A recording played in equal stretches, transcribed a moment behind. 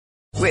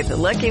With the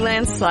Lucky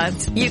Land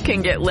Slots, you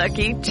can get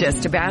lucky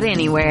just about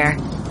anywhere.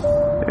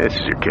 This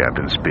is your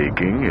captain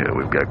speaking.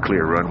 We've got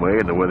clear runway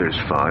and the weather's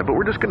fine, but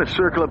we're just going to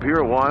circle up here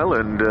a while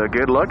and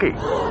get lucky.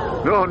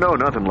 No,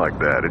 nothing like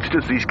that. It's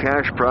just these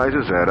cash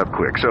prizes add up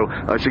quick. So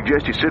I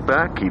suggest you sit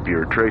back, keep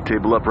your tray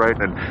table upright,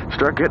 and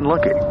start getting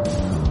lucky.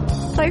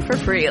 Play for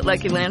free at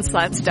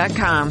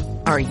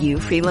LuckyLandSlots.com. Are you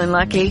feeling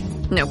lucky?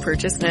 No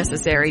purchase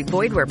necessary.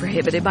 Void where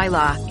prohibited by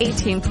law.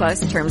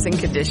 18+ terms and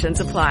conditions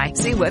apply.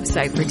 See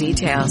website for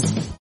details.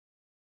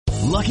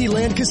 Lucky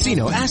Land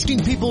Casino,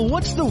 asking people,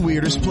 what's the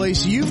weirdest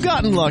place you've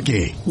gotten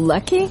lucky?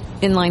 Lucky?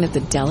 In line at the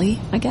deli,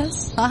 I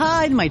guess?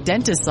 Aha, in my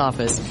dentist's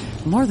office.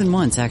 More than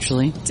once,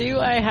 actually. Do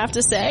I have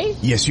to say?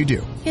 Yes, you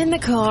do. In the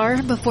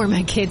car before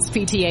my kids'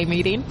 PTA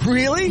meeting.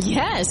 Really?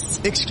 Yes.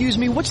 Excuse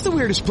me, what's the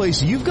weirdest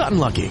place you've gotten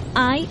lucky?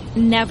 I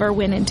never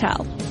win and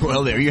tell.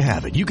 Well, there you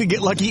have it. You can get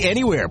lucky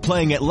anywhere,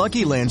 playing at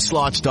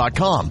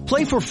LuckyLandSlots.com.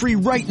 Play for free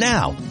right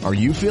now. Are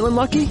you feeling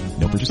lucky?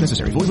 No purchase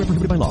necessary. Void where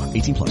prohibited by law.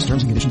 18+.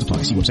 Terms and conditions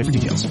apply. See website for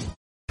details.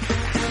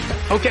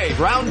 Okay,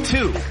 round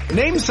two.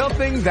 Name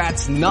something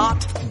that's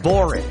not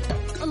boring.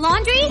 A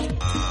laundry?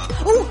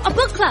 Ooh, a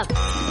book club.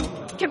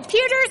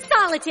 Computer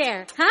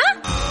solitaire,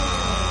 huh?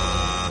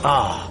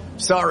 Ah,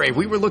 sorry,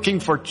 we were looking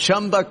for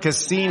Chumba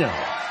Casino.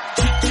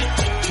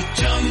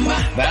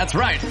 That's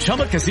right,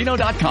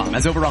 ChumbaCasino.com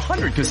has over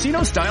 100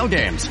 casino-style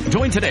games.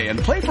 Join today and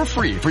play for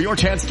free for your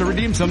chance to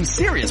redeem some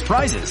serious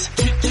prizes.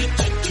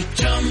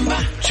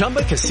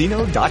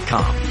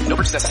 ChumbaCasino.com. No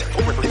purchase necessary.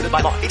 Void where prohibited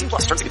by law. 18+.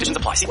 Terms and conditions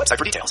apply. See website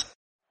for details.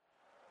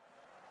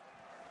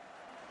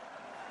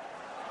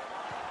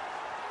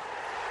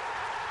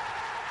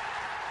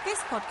 This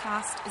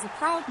podcast is a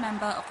proud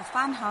member of the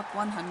Fan Hub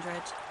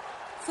 100.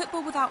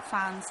 Football without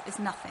fans is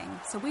nothing,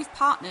 so we've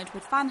partnered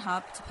with Fan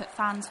Hub to put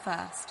fans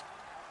first.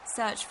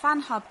 Search Fan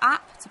Hub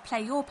app to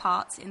play your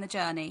part in the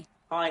journey.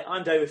 Hi,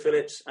 I'm David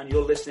Phillips, and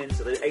you're listening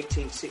to the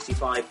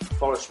 1865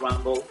 Forest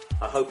Ramble.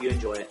 I hope you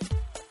enjoy it.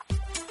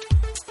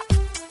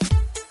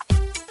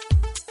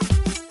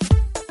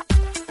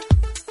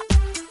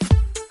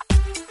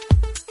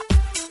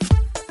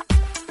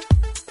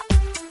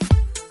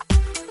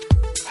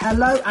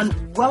 Hello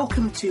and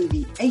welcome to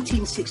the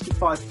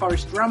 1865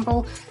 Forest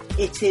Ramble.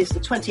 It is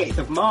the 28th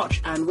of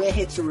March and we're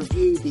here to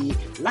review the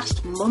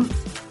last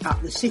month at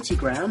the City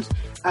Ground.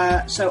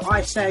 So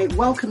I say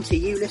welcome to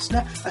you,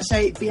 listener. I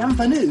say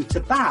bienvenue to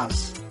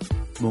Baz.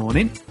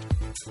 Morning.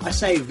 I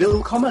say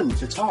willkommen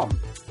to Tom.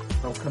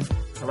 Welcome.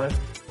 Hello.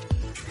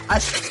 I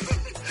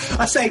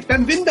say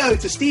benvindo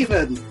to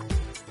Stephen.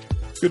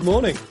 Good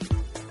morning.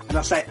 And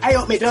I say ay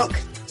up me duck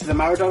to the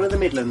Maradona of the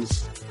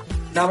Midlands.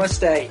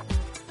 Namaste.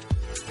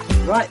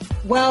 Right,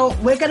 well,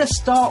 we're going to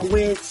start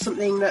with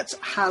something that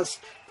has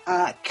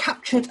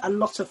captured a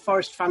lot of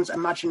Forest fans'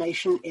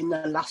 imagination in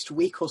the last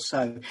week or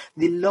so.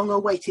 The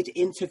long-awaited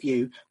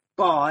interview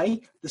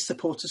by the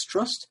Supporters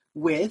Trust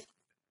with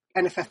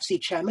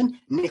NFFC chairman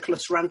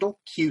Nicholas Randall,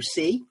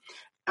 QC,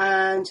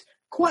 and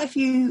quite a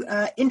few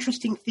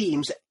interesting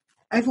themes.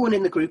 Everyone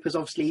in the group has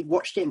obviously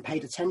watched it and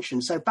paid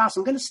attention. So, Baz,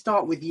 I'm going to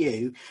start with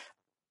you.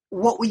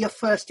 What were your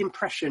first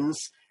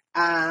impressions?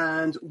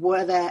 And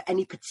were there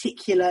any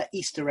particular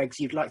Easter eggs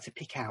you'd like to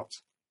pick out?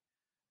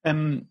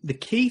 The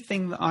key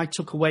thing that I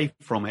took away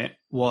from it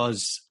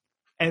was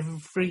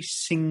every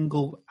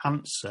single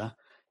answer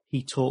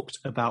he talked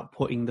about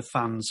putting the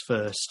fans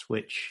first,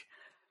 which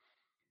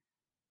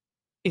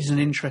is an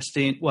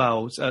interesting...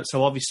 Well,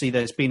 so obviously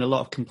there's been a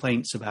lot of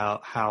complaints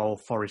about how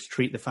Forest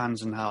treat the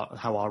fans and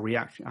how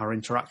our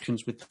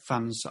interactions with the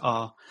fans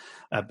are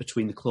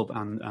between the club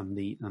and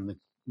the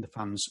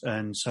fans,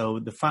 and so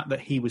the fact that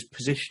he was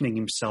positioning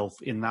himself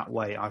in that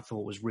way I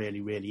thought was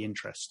really, really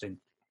interesting.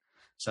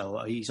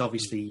 So he's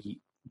obviously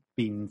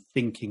been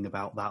thinking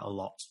about that a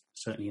lot,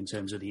 certainly in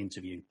terms of the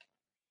interview.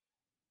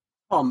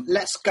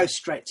 Let's go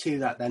straight to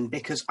that then,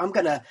 because I'm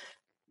going to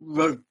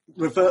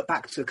revert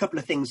back to a couple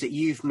of things that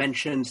you've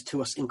mentioned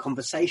to us in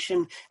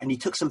conversation, and you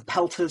took some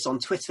pelters on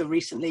Twitter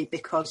recently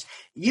because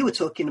you were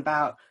talking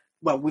about,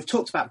 well, we've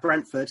talked about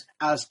Brentford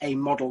as a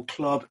model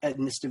club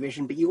in this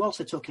division, but you were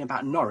also talking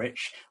about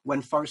Norwich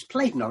when Forest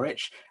played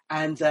Norwich.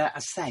 And I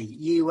say,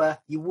 you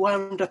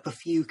wound up a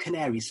few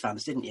Canaries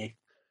fans, didn't you?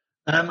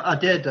 I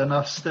did, and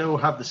I still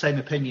have the same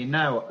opinion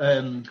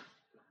now.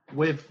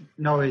 With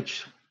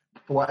Norwich,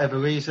 for whatever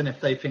reason,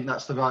 if they think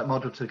that's the right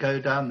model to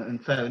go down,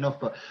 and fair enough.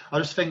 But I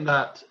just think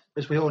that,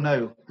 as we all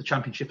know, the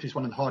Championship is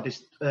one of the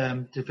hardest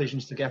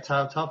divisions to get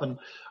out of. And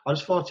I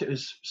just thought it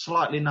was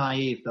slightly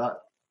naive that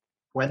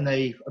when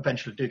they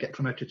eventually do get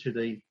promoted to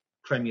the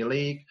Premier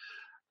League,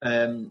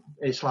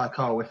 it's like,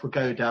 oh, if we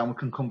go down, we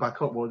can come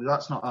back up. Well,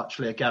 that's not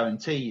actually a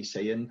guarantee, you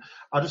see. And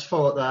I just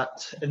thought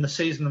that in the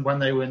season when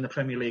they were in the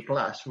Premier League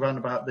last, around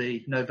about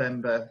the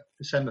November,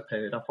 December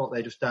period, I thought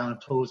they just down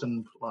tools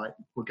and like,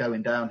 we're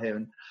going down here.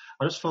 And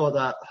I just thought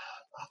that,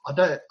 I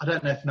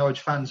don't know if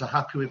Norwich fans are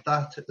happy with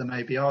that. They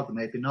maybe are, they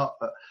maybe not.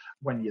 But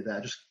when you're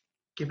there, just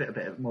give it a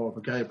bit more of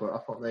a go. But I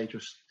thought they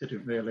just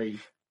didn't really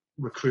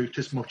recruit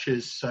as much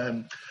as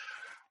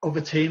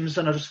other teams,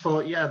 and I just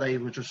thought, yeah, they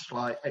were just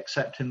like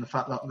accepting the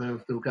fact that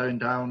they were going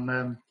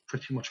down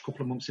pretty much a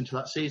couple of months into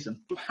that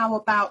season. How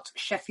about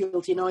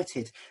Sheffield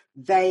United?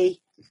 They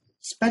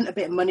spent a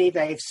bit of money,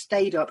 they've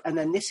stayed up, and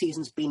then this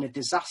season's been a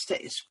disaster.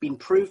 It's been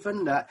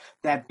proven that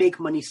their big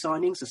money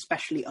signings,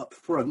 especially up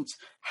front,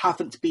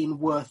 haven't been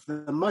worth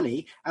the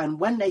money. And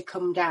when they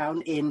come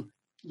down in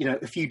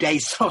a few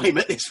days' time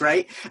at this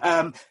rate,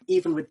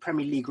 even with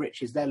Premier League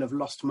riches, they'll have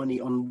lost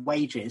money on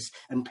wages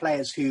and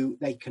players who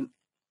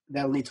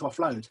they'll need to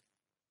offload.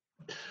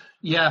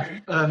 Yeah,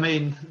 I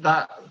mean,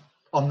 that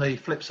on the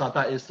flip side,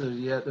 that is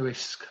the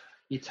risk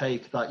you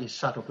take, that you're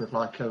saddled with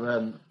like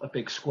a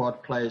big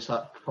squad, players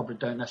that probably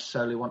don't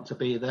necessarily want to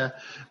be there.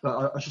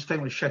 But I just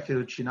think with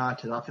Sheffield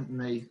United, I think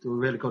they were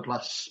really good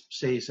last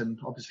season.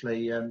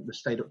 Obviously, they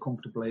stayed up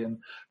comfortably, and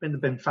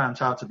they've been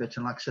found out a bit.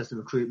 And like I says, the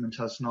recruitment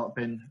has not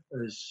been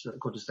as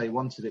good as they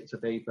wanted it to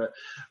be. But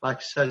like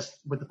I says,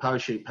 with the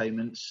parachute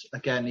payments,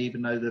 again,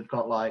 even though they've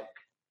got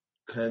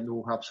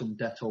they'll have some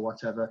debt or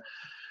whatever,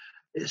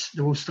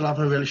 they will still have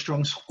a really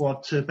strong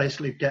squad to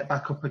basically get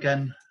back up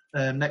again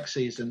next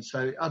season.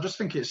 So I just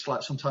think it's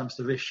like sometimes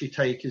the risk you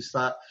take is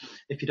that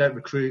if you don't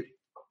recruit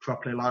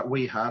properly like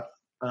we have,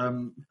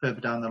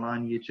 further down the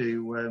line you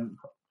do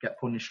get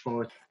punished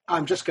for it.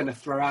 I'm just going to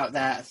throw out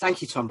there,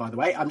 thank you Tom by the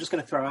way, I'm just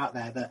going to throw out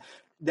there that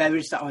there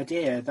is that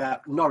idea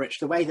that Norwich,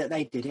 the way that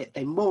they did it,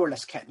 they more or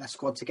less kept their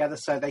squad together.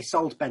 So they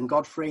sold Ben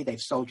Godfrey, they've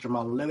sold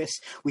Jamal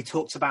Lewis. We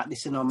talked about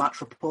this in our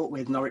match report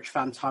with Norwich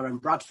fan Tyrone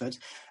Bradford.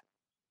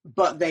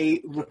 But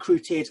they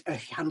recruited a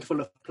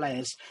handful of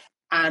players,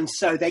 and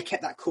so they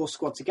kept that core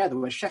squad together.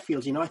 Whereas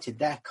Sheffield United,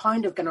 they're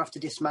kind of going to have to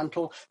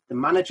dismantle. The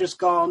manager's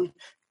gone.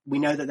 We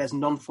know that there's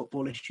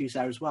non-football issues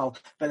there as well,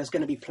 but there's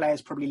going to be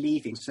players probably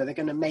leaving, so they're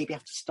going to maybe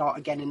have to start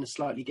again in a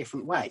slightly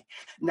different way.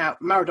 Now,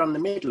 Maradona in the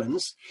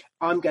Midlands,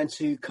 I'm going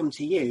to come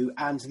to you,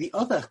 and the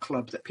other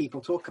club that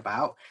people talk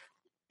about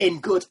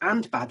in good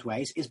and bad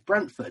ways is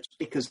Brentford,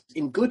 because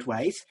in good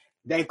ways,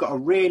 they've got a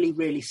really,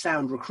 really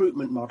sound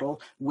recruitment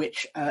model,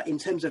 which in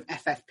terms of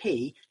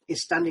FFP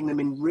is standing them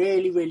in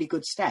really, really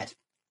good stead.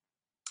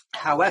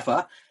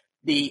 However,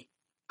 the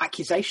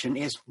accusation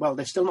is, well,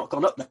 they've still not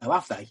gone up though,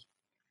 have they?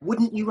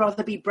 Wouldn't you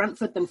rather be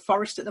Brentford than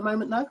Forest at the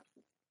moment, though?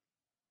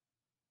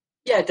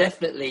 Yeah,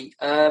 definitely.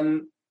 I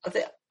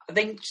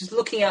think just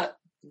looking at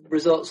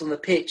results on the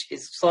pitch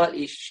is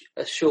slightly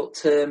a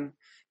short-term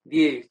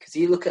view, because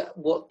you look at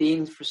what the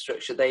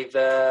infrastructure they've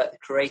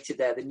created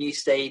there, the new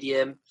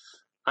stadium.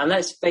 And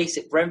let's face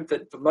it,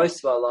 Brentford, for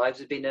most of our lives,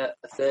 have been a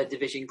third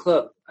division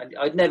club. And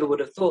I never would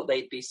have thought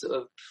they'd be sort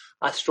of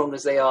as strong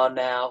as they are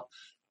now,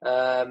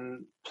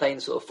 playing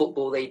the sort of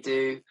football they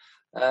do,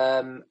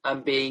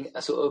 and being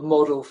a sort of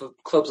model for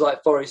clubs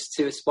like Forest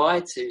to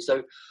aspire to.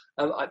 So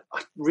I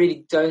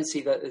really don't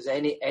see that there's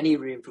any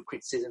room for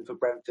criticism for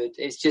Brentford.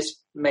 It's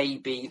just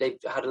maybe they've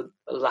had a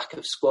lack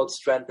of squad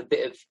strength,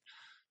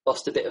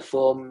 lost a bit of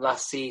form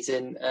last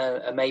season,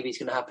 and maybe it's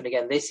going to happen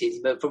again this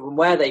season. But from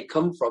where they've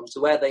come from to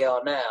where they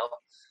are now,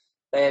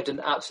 they have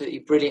done absolutely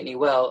brilliantly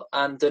well,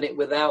 and done it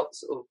without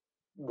sort of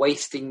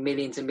wasting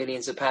millions and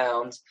millions of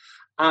pounds,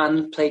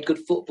 and played good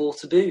football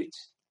to boot.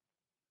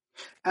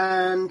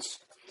 And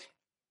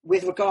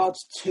with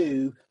regards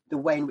to the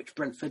way in which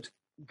Brentford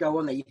go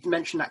on there, you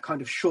mentioned that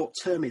kind of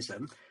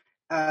short-termism.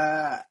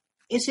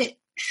 Is it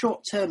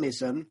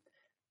short-termism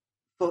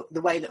for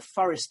the way that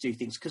Forest do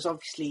things? Because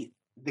obviously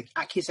the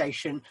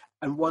accusation,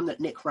 and one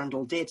that Nick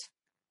Randall did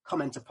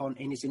comment upon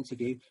in his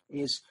interview,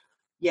 is,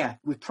 yeah,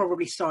 we've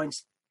probably signed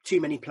too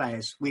many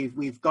players.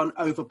 We've gone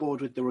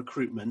overboard with the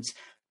recruitment.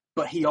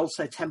 But he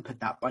also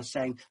tempered that by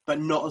saying, but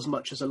not as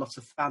much as a lot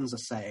of fans are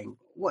saying.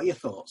 What are your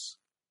thoughts?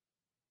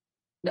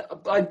 No,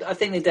 I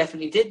think they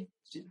definitely did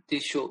do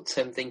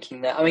short-term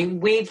thinking there. I mean,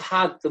 we've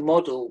had the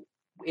model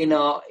in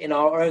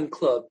our own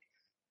club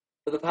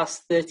for the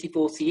past 30,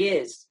 40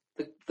 years.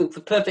 The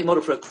perfect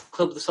model for a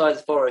club the size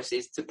of Forest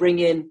is to bring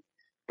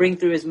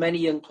through as many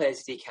young players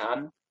as he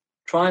can,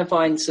 try and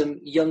find some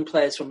young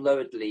players from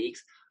lower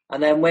leagues,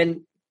 and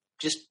then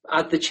just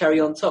add the cherry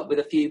on top with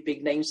a few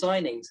big name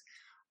signings.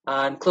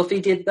 And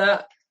Cloughie did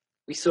that.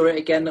 We saw it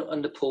again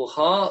under Paul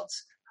Hart,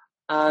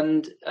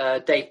 and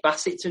Dave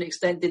Bassett to an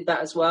extent did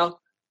that as well.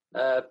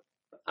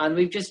 And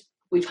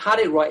we've had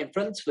it right in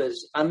front of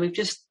us, and we've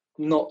just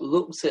not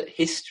looked at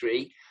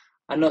history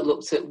and not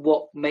looked at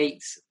what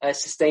makes a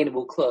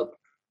sustainable club.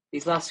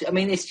 These last, I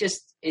mean,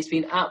 it's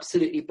been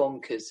absolutely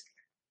bonkers,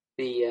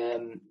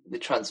 the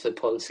transfer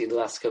policy the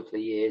last couple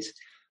of years.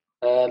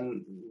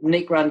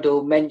 Nick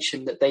Randall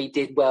mentioned that they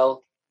did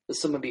well the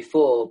summer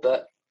before,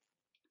 but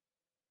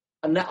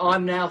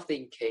I'm now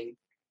thinking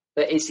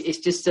that it's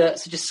just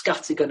such a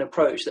scattergun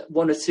approach that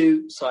one or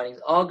two signings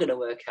are going to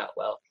work out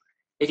well.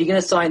 If you're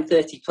going to sign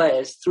 30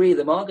 players, 3 of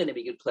them are going to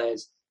be good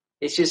players.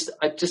 It's just,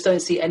 I just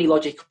don't see any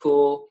logic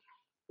or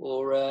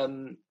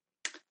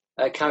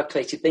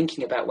calculated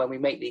thinking about when we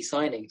make these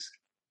signings.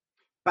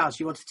 Baz,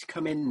 you wanted to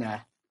come in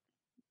there.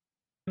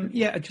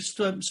 Yeah, just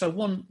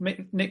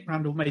Nick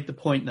Randall made the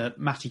point that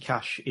Matty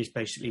Cash is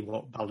basically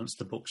what balanced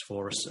the books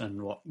for us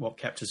and what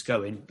kept us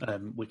going,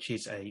 which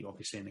is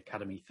obviously an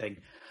academy thing.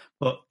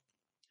 But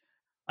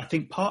I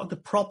think part of the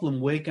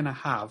problem we're going to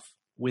have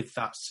with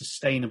that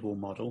sustainable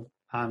model,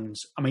 and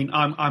I mean,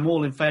 I'm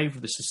all in favour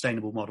of the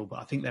sustainable model, but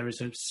I think there is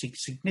a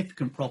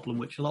significant problem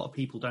which a lot of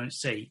people don't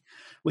see,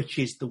 which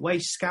is the way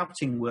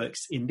scouting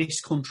works in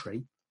this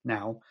country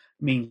now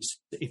means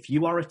that if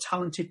you are a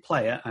talented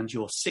player and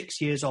you're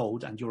 6 years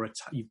old and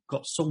you've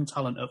got some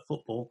talent at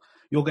football,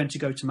 you're going to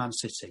go to Man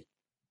City.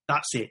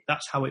 That's it.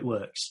 That's how it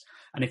works.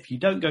 And if you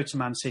don't go to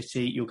Man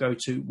City, you'll go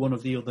to one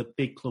of the other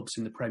big clubs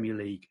in the Premier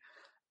League.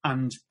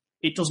 And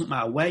it doesn't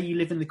matter where you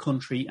live in the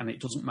country, and it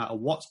doesn't matter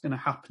what's going to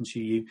happen to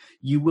you,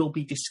 you will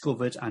be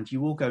discovered and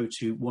you will go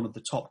to one of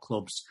the top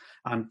clubs.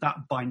 And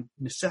that by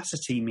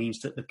necessity means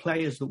that the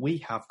players that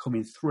we have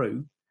coming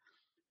through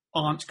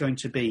aren't going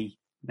to be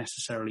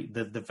necessarily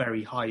the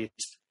very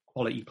highest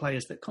quality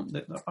players that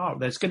are.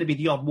 There's going to be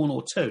the odd one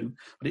or two,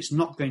 but it's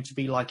not going to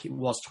be like it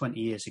was 20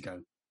 years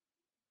ago.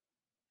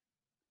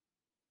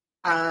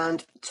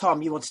 And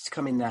Tom, you wanted to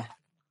come in there.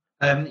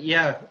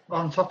 Yeah,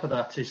 on top of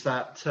that is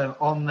that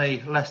on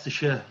the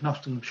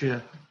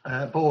Leicestershire-Nottinghamshire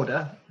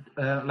border,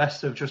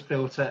 Leicester have just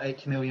built a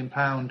 £80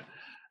 million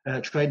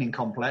training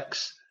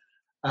complex.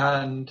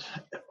 And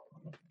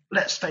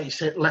let's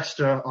face it,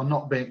 Leicester are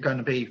not going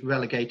to be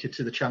relegated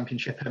to the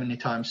Championship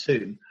anytime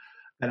soon.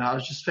 And I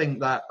just think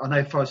that, I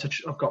know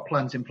Forest have got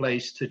plans in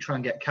place to try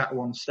and get Cat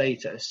 1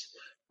 status,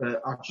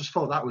 but I just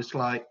thought that was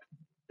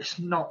it's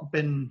not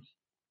been,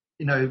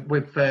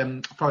 with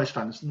Forest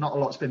fans, not a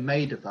lot's been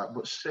made of that,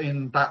 but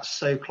seeing that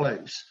so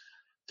close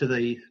to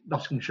the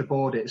Nottinghamshire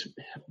border,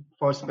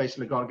 Forest have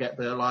basically got to get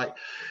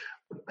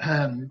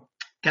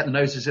get the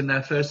noses in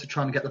there first to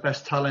try and get the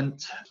best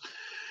talent.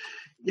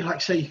 You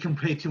say you're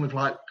competing with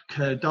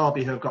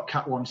Derby, who have got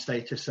Cat 1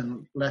 status,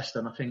 and Leicester,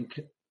 and I think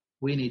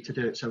we need to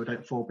do it so we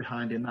don't fall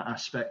behind in that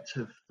aspect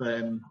of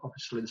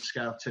obviously the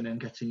scouting and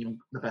getting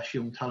the best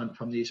young talent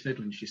from the East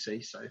Midlands, you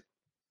see. So,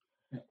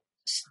 yeah.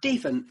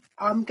 Stephen,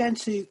 I'm going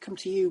to come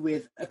to you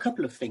with a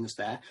couple of things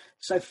there.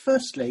 So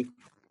firstly,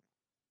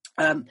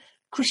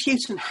 Chris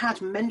Hughton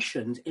had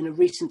mentioned in a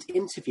recent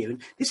interview,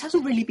 and this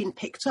hasn't really been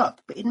picked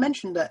up, but he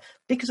mentioned that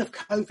because of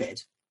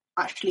COVID,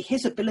 actually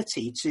his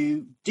ability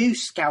to do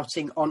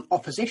scouting on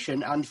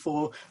opposition and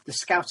for the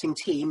scouting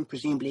team,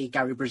 presumably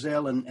Gary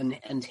Brazil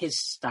and his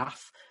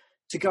staff,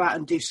 to go out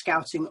and do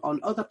scouting on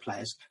other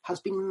players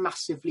has been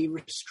massively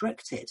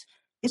restricted.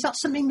 Is that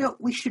something that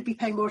we should be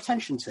paying more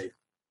attention to?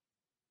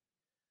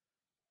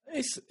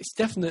 It's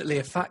definitely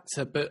a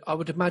factor, but I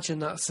would imagine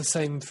that's the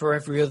same for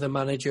every other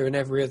manager and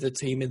every other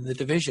team in the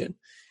division.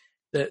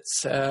 That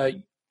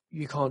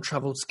you can't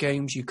travel to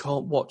games, you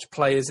can't watch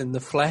players in the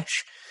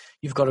flesh.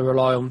 You've got to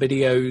rely on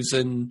videos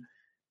and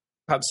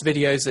perhaps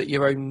videos that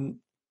your own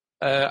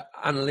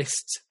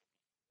analysts,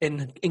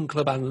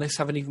 in-club analysts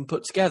haven't even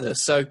put together.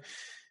 So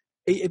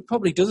it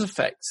probably does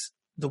affect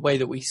the way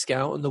that we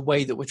scout and the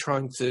way that we're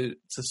trying to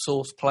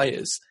source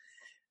players.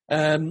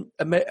 And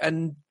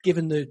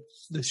given the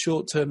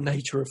short-term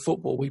nature of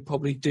football, we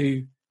probably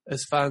do,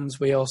 as fans,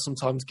 we are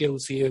sometimes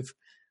guilty of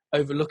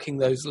overlooking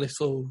those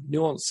little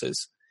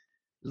nuances,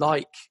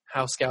 like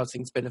how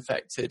scouting's been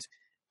affected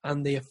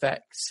and the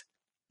effects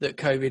that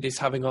COVID is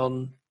having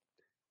on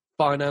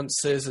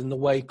finances and the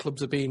way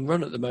clubs are being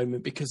run at the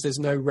moment, because there's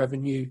no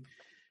revenue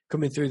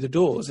coming through the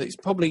doors. It's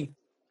probably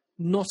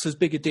not as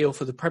big a deal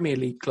for the Premier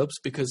League clubs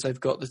because they've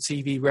got the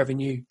TV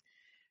revenue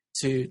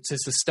to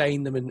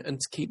sustain them and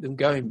to keep them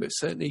going. But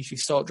certainly if you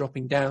start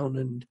dropping down,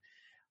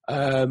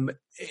 and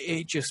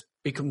it just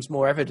becomes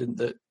more evident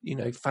that,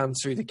 fans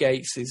through the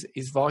gates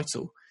is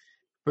vital,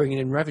 bringing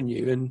in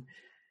revenue. And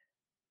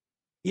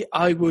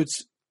I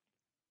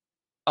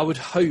would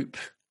hope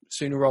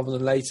sooner rather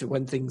than later,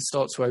 when things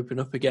start to open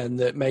up again,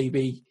 that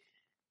maybe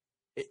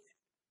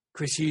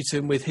Chris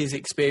Hughton, with his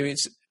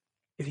experience,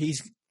 if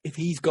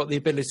he's got the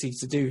ability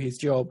to do his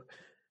job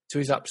to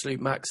his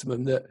absolute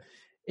maximum, that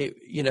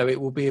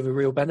it will be of a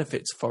real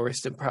benefit to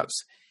Forest, and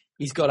perhaps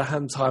he's got a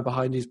hand tied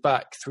behind his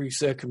back through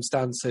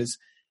circumstances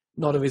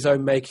not of his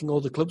own making or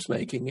the club's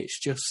making. It's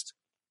just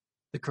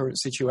the current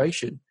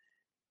situation.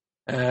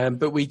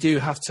 But we do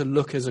have to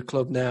look as a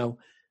club now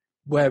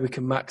where we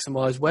can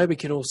maximise, where we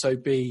can also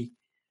be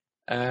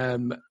a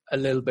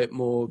little bit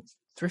more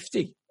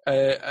thrifty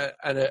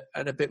and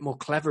a bit more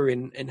clever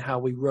in how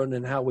we run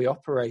and how we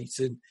operate.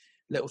 And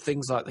little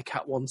things like the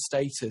Cat 1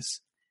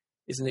 status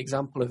is an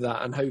example of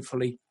that, and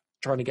hopefully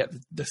trying to get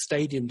the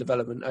stadium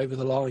development over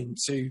the line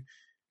to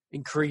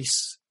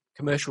increase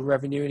commercial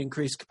revenue and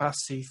increase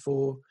capacity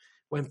for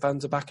when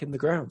fans are back in the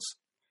grounds.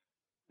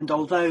 And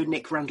although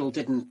Nick Randall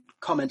didn't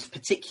comment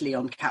particularly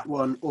on Cat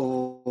 1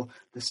 or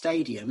the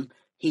stadium,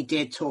 he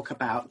did talk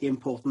about the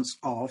importance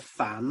of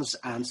fans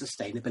and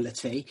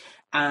sustainability.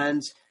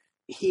 And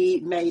he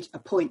made a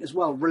point as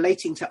well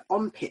relating to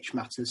on-pitch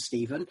matters,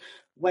 Stephen,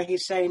 where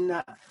he's saying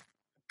that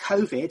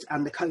COVID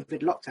and the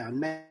COVID lockdown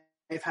may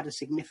have had a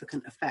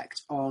significant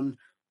effect on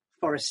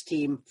Forest's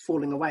team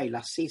falling away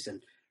last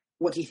season.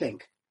 What do you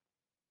think?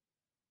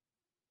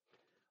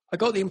 I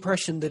got the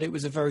impression that it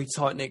was a very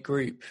tight-knit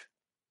group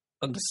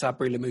under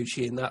Sabri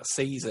Lamouchi in that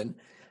season,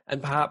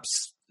 and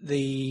perhaps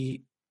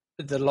the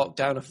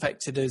lockdown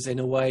affected us in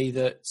a way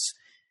that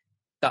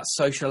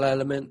social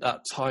element,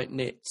 that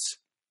tight-knit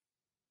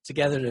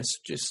togetherness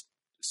just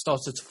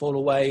started to fall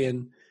away,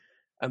 and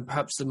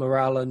perhaps the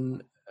morale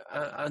and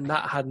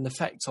that had an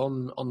effect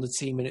on the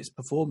team and its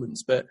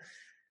performance. But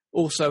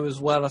also as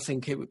well, I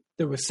think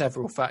there were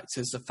several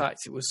factors. The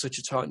fact it was such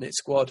a tight-knit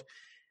squad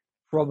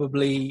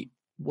probably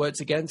worked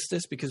against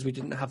us because we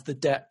didn't have the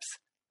depth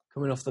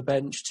coming off the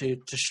bench to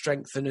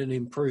strengthen and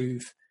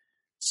improve,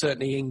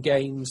 certainly in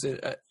games,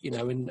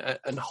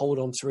 and hold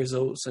on to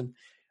results and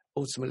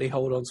ultimately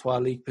hold on to our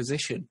league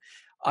position.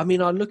 I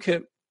mean,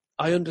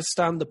 I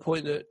understand the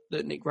point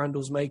that Nick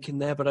Randall's making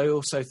there, but I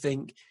also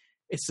think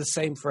it's the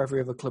same for every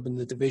other club in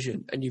the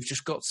division, and you've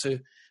just got to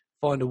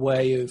find a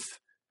way of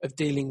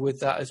dealing with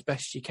that as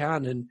best you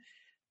can. And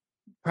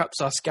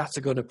perhaps our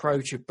scattergun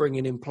approach of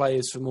bringing in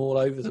players from all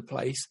over the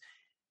place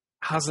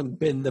hasn't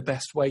been the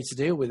best way to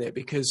deal with it,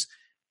 because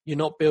you're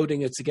not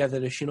building a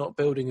togetherness, you're not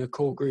building a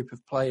core group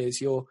of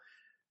players, you're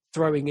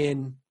throwing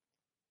in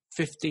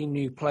 15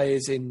 new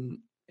players in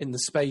the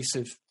space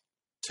of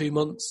 2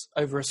 months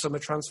over a summer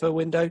transfer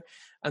window,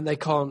 and they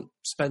can't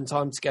spend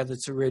time together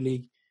to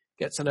really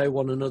get to know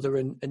one another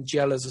and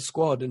gel as a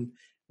squad. And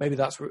maybe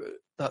that's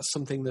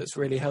something that's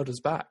really held us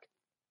back.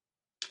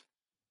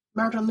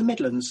 Marathon the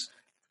Midlands,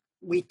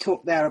 we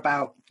talked there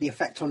about the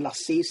effect on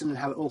last season and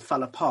how it all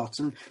fell apart.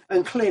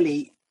 And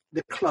clearly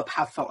the club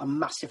have felt a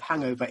massive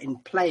hangover in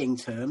playing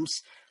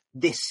terms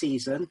this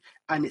season.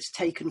 And it's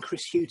taken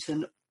Chris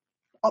Hughton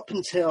up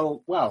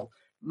until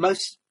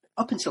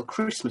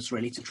Christmas,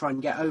 really, to try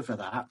and get over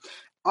that.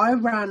 I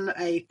ran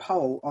a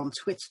poll on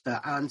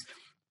Twitter and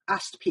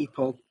asked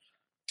people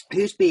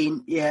who's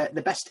been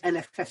the best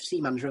NFFC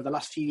manager of the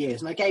last few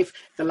years. And I gave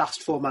the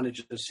last four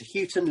managers,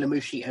 Hughton,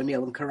 Lamouchi,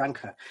 O'Neill and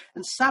Karanka.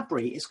 And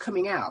Sabri is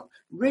coming out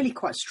really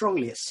quite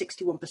strongly at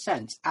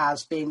 61%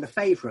 as being the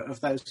favourite of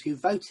those who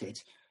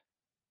voted.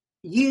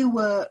 You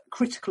were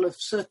critical of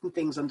certain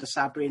things under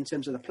Sabri in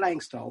terms of the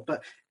playing style,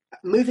 but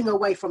moving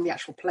away from the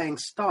actual playing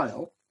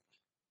style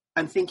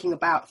and thinking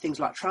about things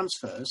like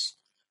transfers,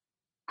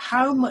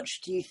 how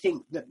much do you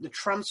think that the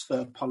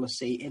transfer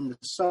policy in the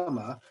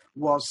summer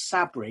was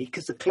Sabri?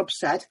 Because the club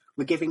said,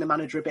 we're giving the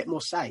manager a bit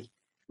more say.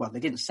 Well, they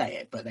didn't say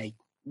it, but they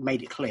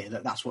made it clear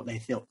that that's what they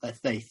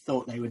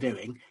thought they were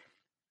doing.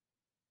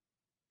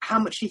 How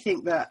much do you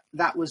think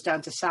that was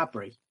down to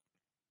Sabri?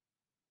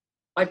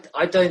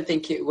 I don't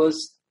think it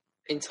was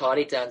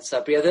entirely down to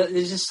Sabri.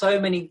 There's just so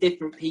many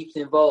different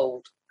people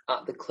involved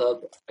at the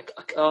club.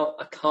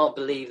 I can't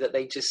believe that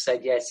they just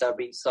said, yeah,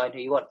 Sabri, sign who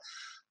you want.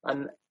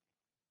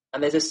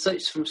 And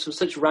there's from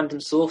such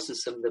random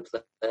sources, some of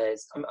the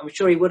players. I'm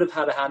sure he would have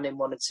had a hand in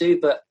one or two,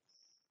 but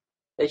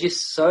there's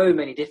just so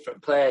many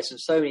different players from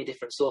so many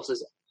different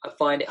sources. I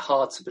find it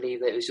hard to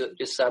believe that it was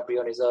just Sabri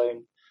on his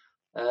own.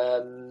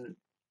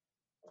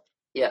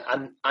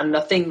 And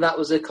I think that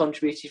was a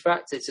contributing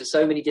factor to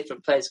so many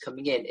different players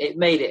coming in. It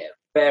made it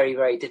very,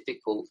 very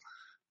difficult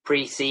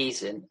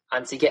pre-season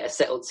and to get a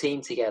settled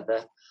team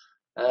together.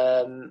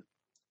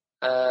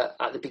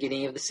 At the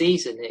beginning of the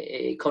season,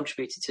 it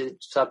contributed to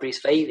Sabri's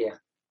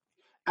failure.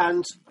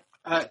 And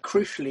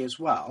crucially as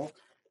well,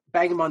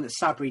 bearing in mind that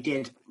Sabri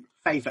did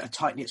favour a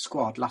tight-knit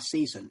squad last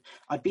season,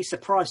 I'd be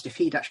surprised if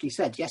he'd actually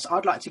said, yes,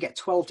 I'd like to get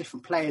 12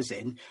 different players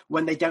in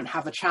when they don't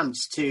have a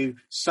chance to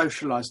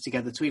socialise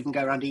together, to even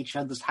go around each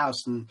other's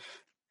house and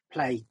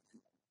play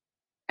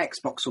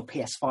Xbox or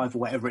PS5 or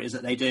whatever it is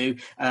that they do,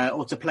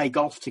 or to play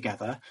golf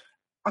together.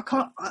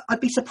 I'd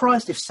be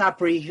surprised if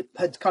Sabri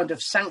had kind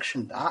of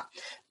sanctioned that.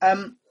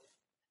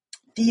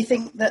 Do you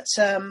think that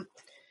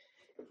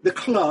the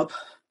club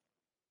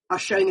are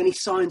showing any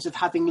signs of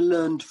having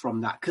learned from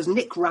that? Because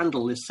Nick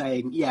Randall is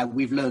saying, yeah,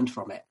 we've learned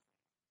from it.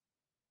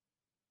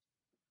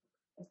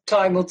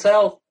 Time will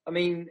tell. I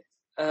mean,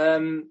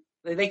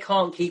 they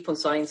can't keep on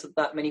signing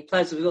that many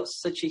players. We've got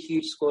such a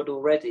huge squad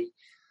already.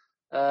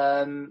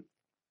 I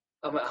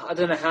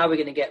don't know how we're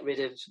going to get rid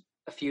of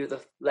a few of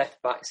the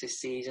left backs this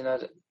season.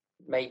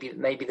 Maybe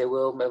they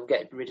will. Maybe we'll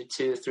get rid of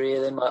 2 or 3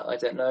 of them. I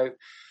don't know.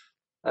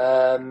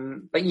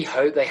 But you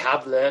hope they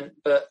have learned.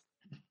 But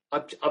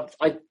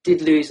I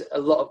did lose a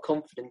lot of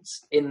confidence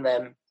in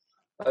them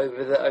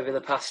over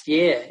the past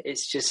year.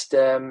 It's just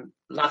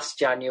last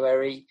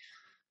January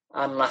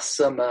and last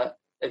summer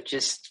I've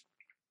just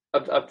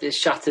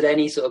shattered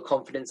any sort of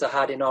confidence I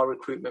had in our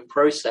recruitment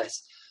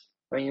process.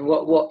 I mean,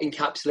 what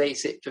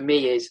encapsulates it for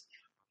me is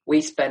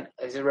we spent,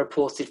 as I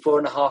reported,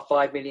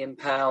 £4.5 million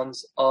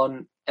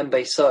on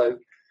Mbe So.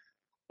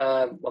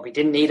 We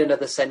didn't need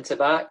another centre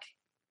back,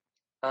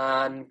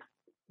 and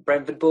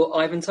Brentford bought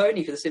Ivan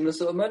Toney for the similar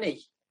sort of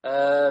money.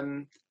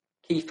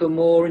 Kiefer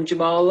Moore and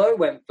Jamal Lowe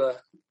went for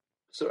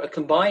sort of a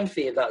combined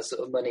fee of that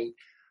sort of money.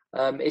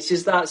 It's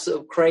just that sort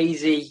of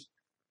crazy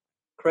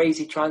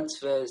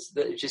transfers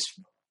that have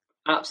just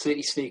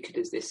absolutely snookered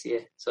us this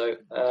year. So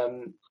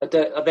they're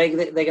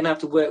going to have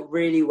to work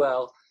really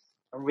well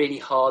and really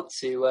hard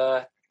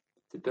to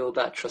build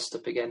that trust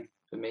up again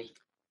for me.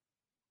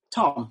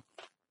 Tom?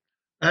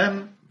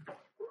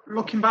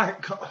 Looking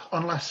back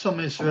on last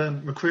summer's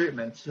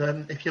recruitment,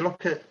 if you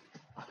look at,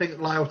 I think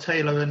Lyle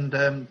Taylor and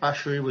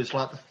Bashery was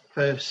like the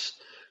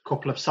first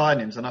couple of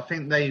signings, and I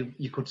think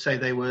you could say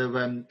they were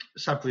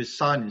Sabry's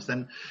signings.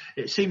 Then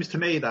it seems to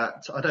me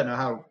that, I don't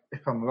know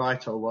if I'm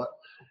right or what,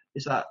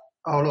 is that,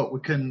 oh look, we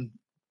can,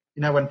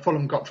 when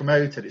Fulham got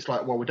promoted, it's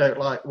like, well, we don't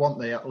want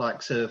the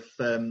likes of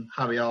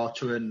Harry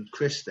Arter and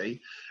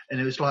Christie, and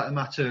it was like a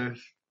matter of,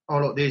 oh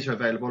look, these are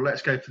available,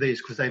 let's go for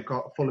these because they've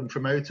got Fulham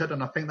promoted,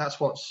 and I think that's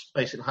what's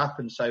basically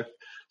happened. So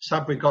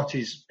Sabry got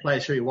his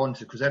players who he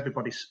wanted because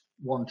everybody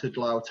wanted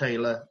Lyle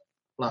Taylor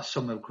last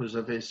summer because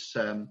of his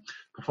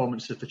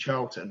performances for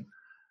Charlton,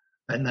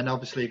 and then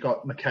obviously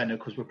got McKenna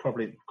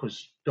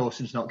because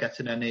Dawson's not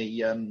getting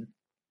any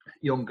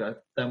younger.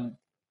 Then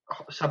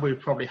Sabry were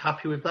probably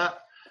happy with that.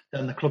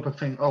 Then the club would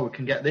think, oh, we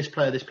can get this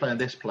player, and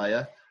this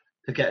player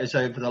to get us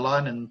over the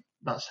line, and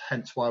that's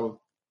hence why we've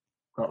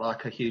got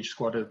like a huge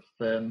squad of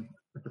the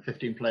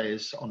 15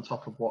 players on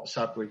top of what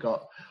Sabry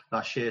got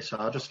last year. So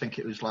I just think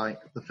it was like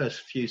the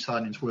first few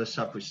signings were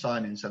Sabry's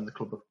signings, and the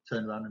club have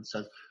turned around and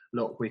said,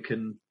 look, we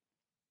can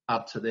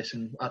add to this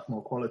and add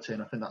more quality,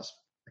 and I think that's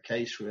the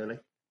case, really,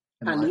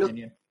 in my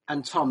opinion.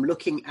 And Tom,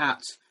 looking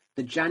at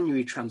the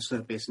January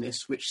transfer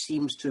business, which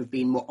seems to have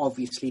been more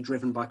obviously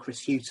driven by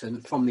Chris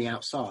Hughton from the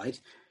outside,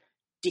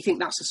 do you think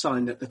that's a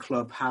sign that the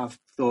club have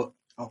thought,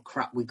 oh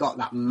crap, we got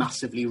that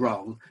massively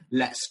wrong,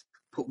 let's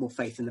put more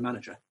faith in the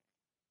manager?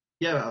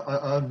 Yeah,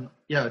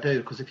 I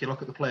do, because if you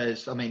look at the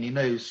players, I mean, he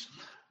knows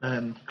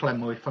Clem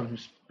Murray from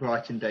his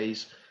Brighton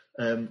days.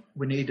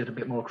 We needed a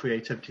bit more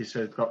creativity, so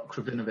we've got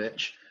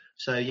Kravinovic.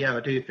 So, yeah, I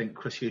do think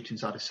Chris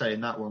Hughton's had a say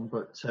in that one.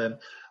 But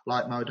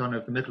like Maradona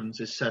of the Midlands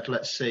has said,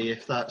 let's see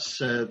if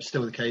that's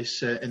still the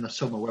case in the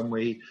summer when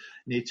we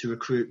need to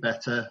recruit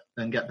better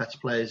and get better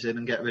players in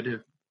and get rid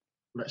of,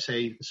 let's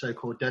say, the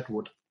so-called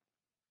deadwood.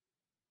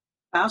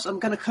 Baz, I'm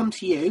going to come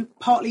to you,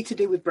 partly to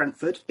do with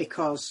Brentford,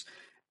 because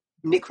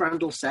Nick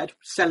Randall said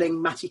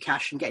selling Matty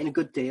Cash and getting a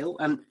good deal.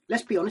 And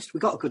let's be honest, we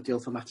got a good deal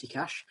for Matty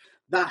Cash.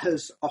 That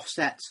has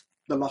offset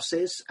the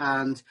losses,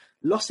 and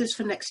losses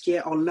for next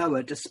year are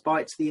lower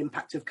despite the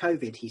impact of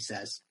COVID, he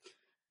says.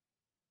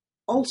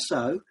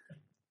 Also,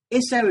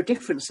 is there a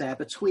difference there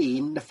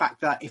between the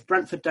fact that if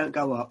Brentford don't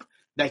go up,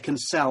 they can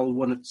sell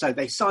one? So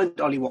they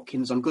signed Ollie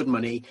Watkins on good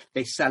money,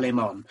 they sell him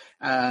on.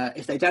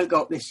 If they don't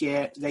go up this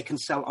year, they can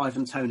sell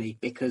Ivan Toney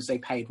because they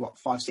paid,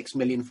 5-6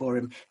 million for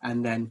him,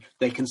 and then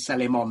they can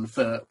sell him on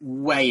for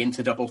way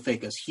into double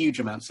figures, huge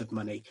amounts of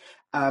money.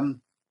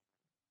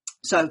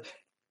 So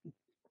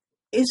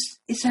is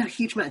there a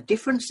huge amount of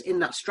difference in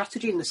that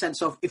strategy, in the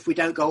sense of if we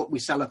don't go up, we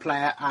sell a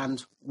player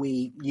and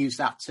we use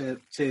that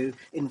to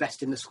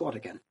invest in the squad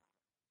again?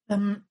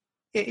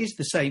 It is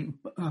the same.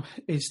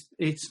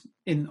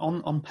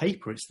 On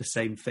paper, it's the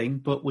same thing,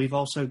 but we've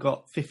also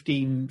got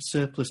 15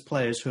 surplus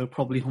players who are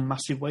probably on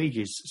massive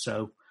wages.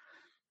 So,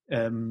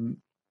 and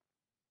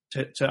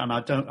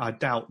I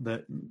doubt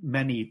that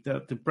many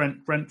the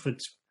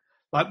Brentford's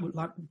like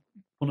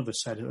one of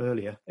us said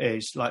earlier,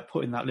 is like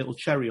putting that little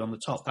cherry on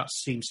the top. That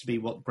seems to be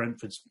what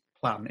Brentford's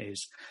plan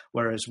is,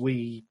 whereas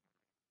we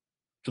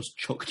just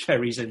chuck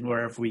cherries in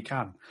wherever we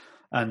can.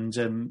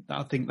 And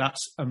I think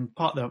that's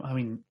part of the, I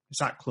mean,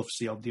 Zach Clough's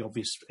the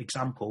obvious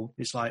example.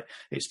 It's like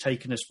it's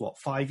taken us,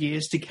 5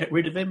 years to get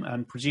rid of him,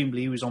 and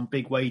presumably he was on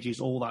big wages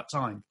all that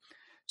time.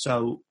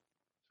 So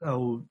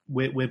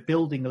we're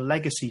building a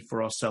legacy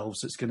for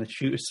ourselves that's going to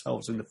shoot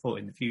ourselves in the foot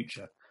in the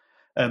future.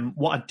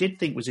 What I did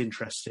think was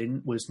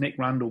interesting was Nick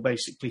Randall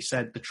basically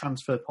said the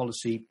transfer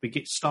policy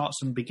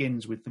starts and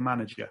begins with the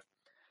manager.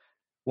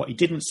 What he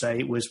didn't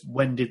say was,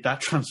 when did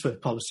that transfer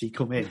policy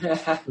come in?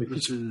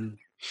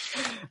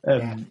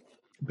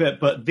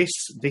 But this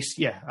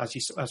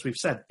as we've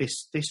said,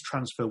 this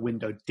transfer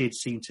window did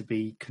seem to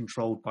be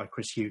controlled by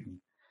Chris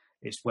Hughton.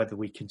 It's whether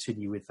we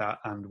continue with that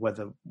and what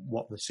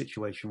the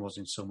situation was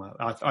in summer.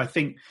 I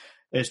think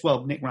as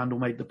well, Nick Randall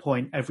made the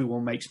point,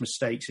 everyone makes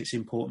mistakes. It's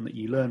important that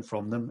you learn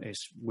from them.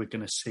 We're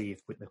going to see if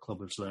the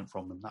club has learned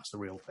from them. That's the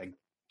real thing.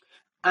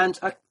 And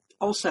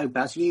also,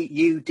 Baz,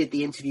 you did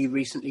the interview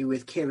recently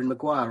with Kieran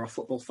Maguire, our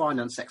football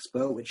finance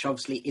expert, which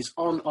obviously is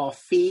on our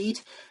feed.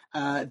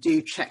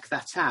 Do check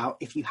that out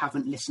if you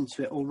haven't listened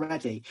to it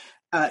already.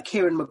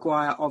 Kieran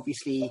Maguire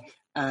obviously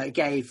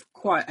gave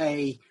quite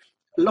a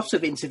lot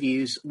of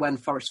interviews when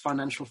Forest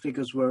financial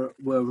figures were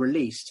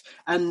released.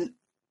 And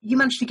you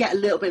managed to get a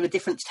little bit of a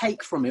different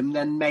take from him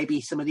than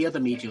maybe some of the other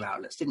media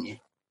outlets, didn't you?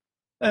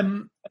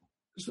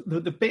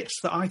 The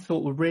bits that I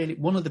thought were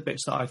one of the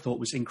bits that I thought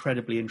was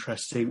incredibly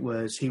interesting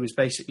was he was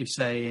basically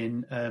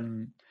saying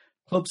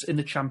clubs in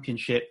the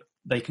Championship,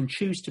 they can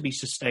choose to be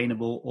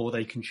sustainable or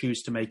they can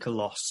choose to make a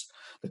loss.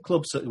 The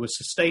clubs that were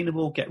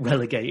sustainable get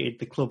relegated.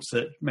 The clubs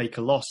that make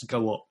a loss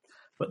go up.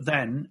 But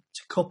then,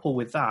 to couple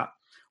with that,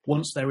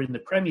 once they're in the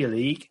Premier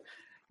League,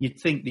 you'd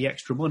think the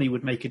extra money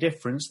would make a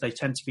difference. They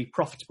tend to be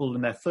profitable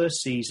in their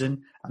first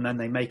season, and then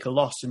they make a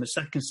loss in the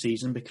second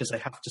season because they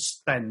have to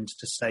spend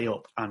to stay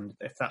up. And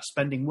if that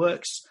spending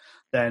works,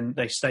 then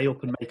they stay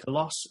up and make a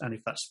loss. And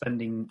if that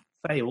spending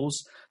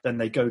fails, then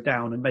they go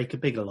down and make a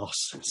bigger loss.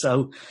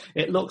 So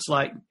it looks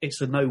like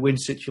it's a no-win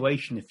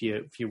situation if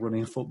you're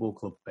running a football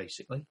club,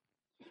 basically.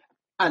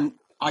 And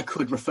I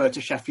could refer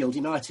to Sheffield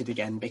United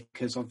again,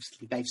 because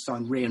obviously they've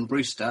signed Rhian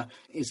Brewster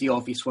is the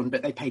obvious one,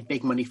 but they paid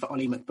big money for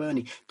Ollie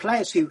McBurney.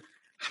 Players who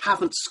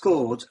haven't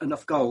scored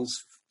enough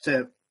goals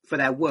for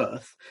their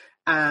worth,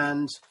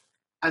 and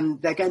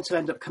they're going to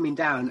end up coming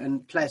down,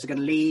 and players are going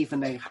to leave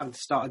and they have to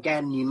start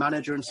again, new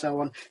manager and so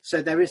on.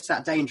 So there is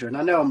that danger. And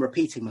I know I'm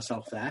repeating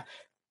myself there.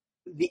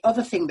 The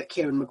other thing that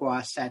Kieran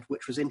Maguire said,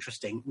 which was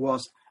interesting,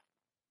 was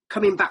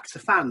coming back to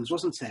fans,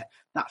 wasn't it?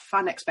 That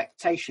fan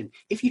expectation.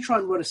 If you try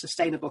and run a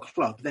sustainable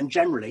club, then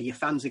generally your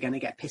fans are going to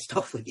get pissed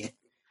off with you.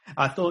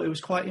 I thought it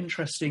was quite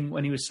interesting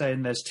when he was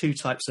saying there's two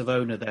types of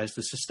owner. There's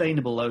the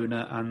sustainable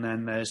owner and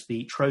then there's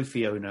the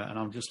trophy owner. And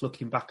I'm just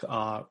looking back at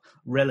our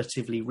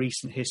relatively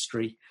recent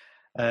history,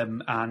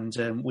 and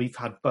we've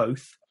had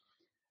both.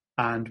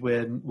 And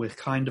we're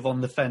kind of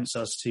on the fence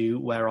as to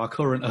where our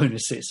current owner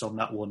sits on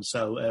that one.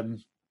 So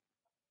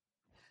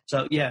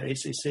yeah,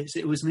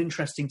 it was an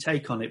interesting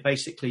take on it.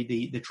 Basically,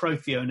 the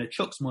trophy owner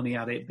chucks money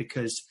at it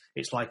because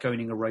it's like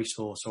owning a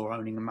racehorse or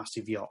owning a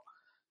massive yacht.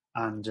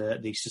 And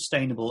the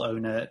sustainable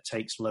owner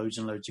takes loads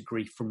and loads of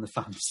grief from the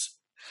fans.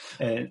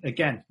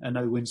 Again, a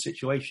no-win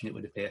situation, it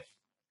would appear.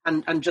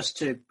 And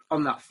just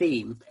on that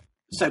theme,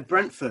 so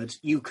Brentford,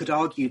 you could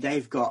argue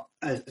they've got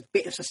a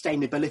bit of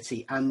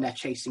sustainability and they're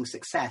chasing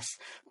success.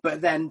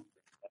 But then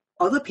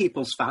other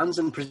people's fans,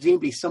 and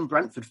presumably some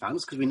Brentford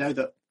fans, because we know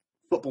that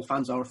football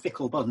fans are a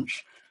fickle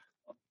bunch,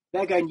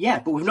 they're going,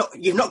 yeah, but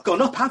you've not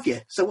gone up, have you?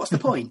 So what's the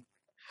point?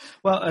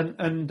 Well,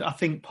 and I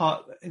think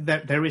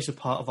there is a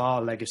part of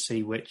our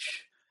legacy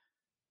which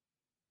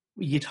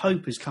you'd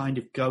hope is kind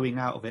of going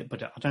out of it,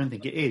 but I don't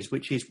think it is,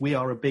 which is we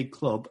are a big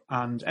club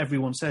and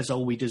everyone says,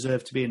 we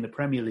deserve to be in the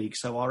Premier League.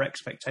 So our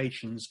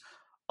expectations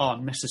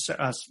aren't necessary,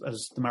 as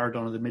the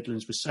Maradona of the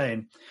Midlands was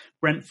saying.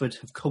 Brentford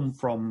have come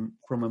from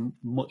a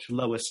much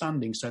lower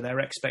standing, so their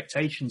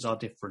expectations are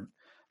different.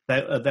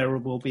 There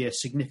will be a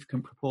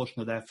significant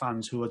proportion of their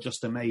fans who are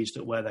just amazed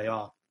at where they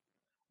are.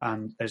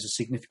 And there's a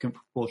significant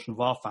proportion of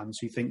our fans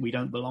who think we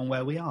don't belong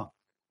where we are.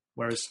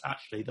 Whereas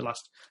actually the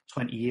last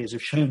 20 years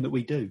have shown that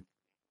we do.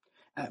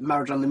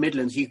 Maradona of the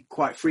Midlands, you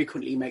quite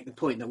frequently make the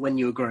point that when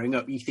you were growing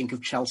up, you think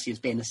of Chelsea as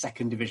being a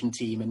second division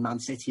team and Man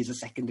City as a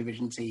second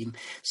division team.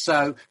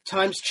 So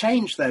times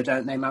change though,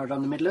 don't they, Maradona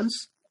of the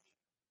Midlands?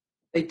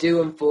 They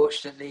do,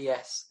 unfortunately,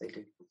 yes, they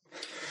do.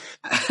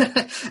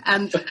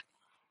 And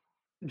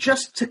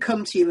just to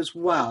come to you as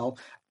well,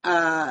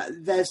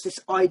 there's this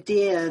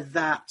idea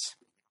that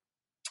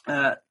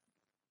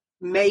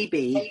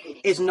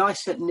maybe it's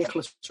nice that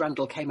Nicholas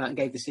Randall came out and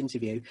gave this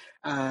interview,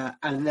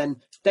 and then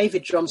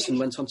David Johnson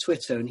went on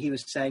Twitter and he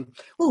was saying,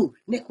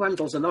 Nick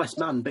Randall's a nice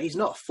man, but he's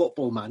not a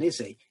football man, is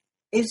he?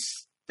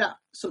 Is that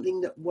something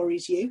that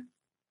worries you?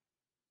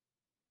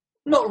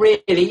 Not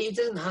really. He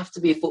doesn't have to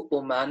be a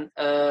football man.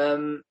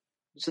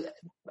 So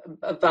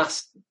a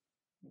vast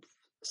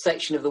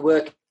section of the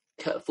work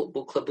at a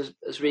football club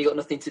has really got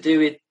nothing to do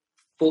with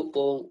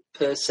football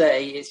per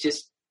se. It's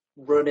just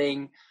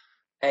running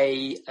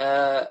a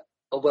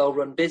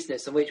well-run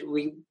business, and which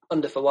we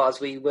under Fawaz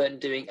we weren't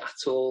doing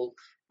at all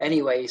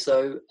anyway.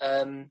 So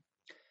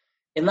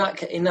in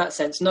that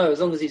sense, no. As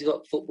long as he's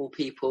got football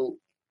people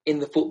in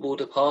the football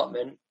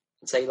department,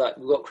 and say like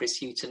we've got Chris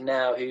Hughton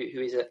now, who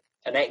is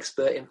an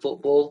expert in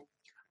football,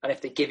 and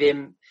if they give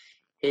him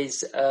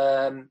his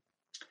own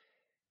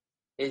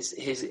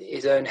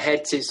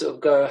head to sort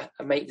of go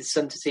and make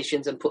some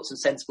decisions and put some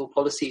sensible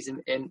policies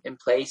in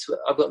place,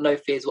 I've got no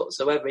fears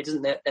whatsoever. It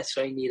doesn't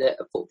necessarily need a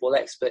football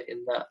expert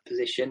in that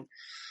position.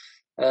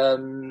 I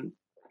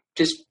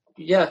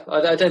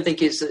don't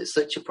think it's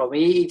such a problem.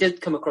 He did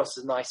come across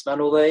as a nice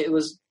man, although it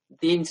was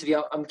the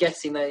interview. I'm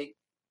guessing they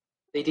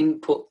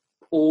didn't put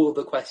all of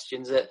the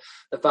questions that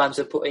the fans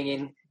are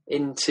putting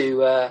into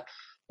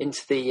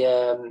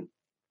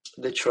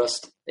the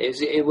trust.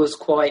 It was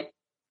quite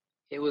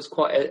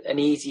an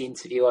easy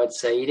interview, I'd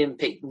say. He didn't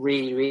pick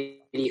really,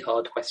 really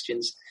hard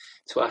questions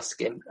to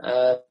ask him.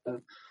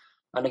 And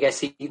I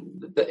guess he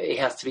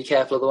has to be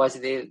careful, otherwise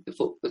the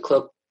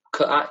club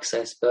cut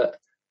access. But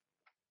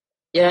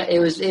yeah, it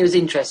was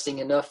interesting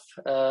enough.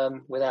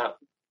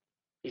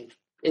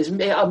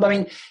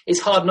 It's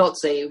hard not to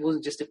say it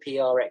wasn't just a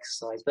PR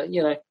exercise, but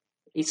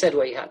he said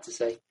what he had to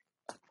say.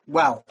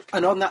 Well,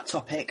 and on that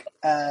topic,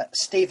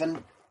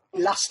 Stephen,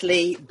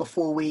 lastly,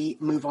 before we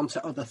move on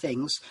to other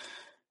things,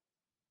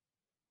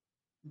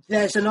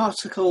 there's an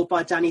article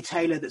by Danny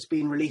Taylor that's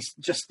been released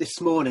just this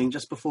morning,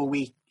 just before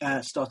we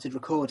started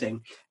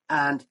recording,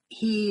 and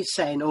he's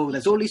saying,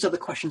 there's all these other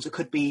questions that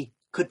could be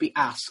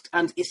asked,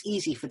 and it's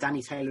easy for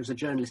Danny Taylor as a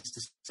journalist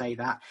to say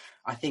that.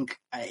 I think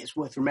it's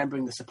worth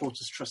remembering the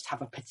Supporters Trust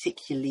have a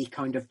particularly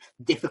kind of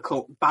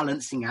difficult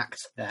balancing act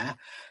there.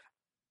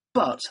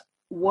 But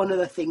one of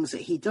the things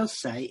that he does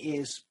say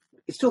is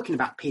he's talking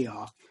about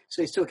PR.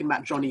 So he's talking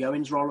about Johnny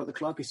Owen's role at the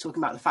club. He's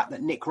talking about the fact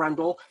that Nick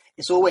Randall,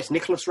 it's always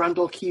Nicholas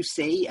Randall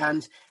QC,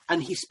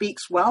 and he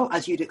speaks well,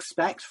 as you'd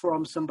expect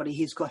from somebody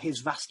who's got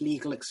his vast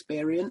legal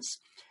experience.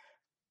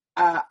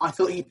 I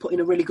thought he put in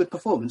a really good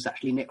performance,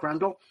 actually, Nick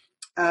Randall.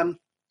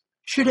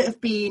 Should it have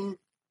been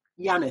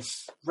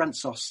Yanis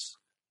Rentsos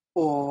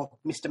or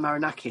Mr.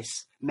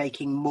 Marinakis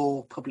making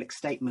more public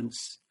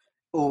statements,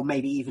 or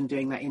maybe even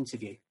doing that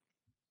interview?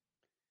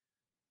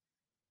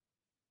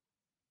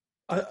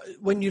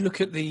 When you look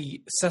at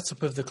the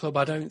setup of the club,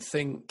 I don't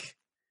think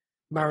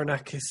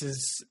Marinakis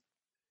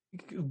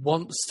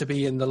wants to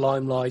be in the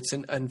limelight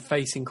and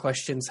facing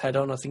questions head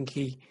on. I think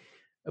he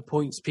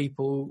appoints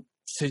people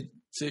to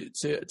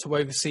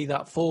oversee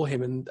that for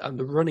him and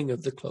the running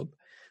of the club.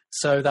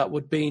 So that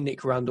would be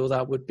Nick Randall.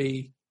 That would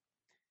be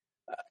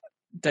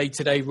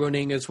day-to-day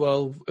running as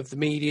well of the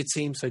media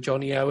team. So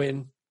Johnny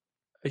Owen,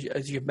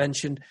 as you've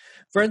mentioned.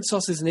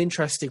 Vrentos is an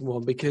interesting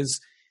one because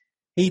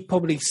he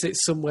probably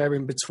sits somewhere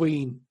in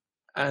between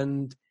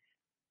and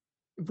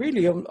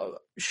really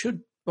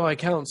should, by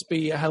accounts,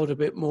 be held a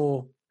bit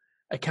more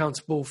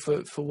accountable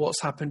for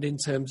what's happened in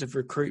terms of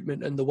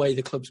recruitment and the way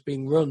the club's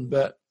being run.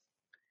 But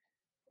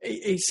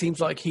it seems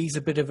like he's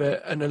a bit of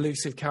an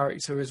elusive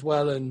character as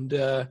well,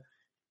 and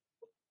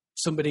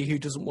somebody who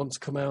doesn't want to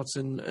come out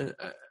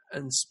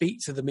and speak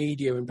to the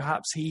media. And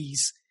perhaps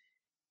he's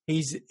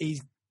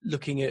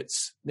looking at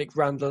Nick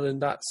Randall,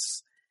 and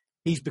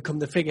he's become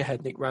the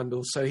figurehead, Nick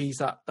Randall. So he's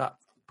that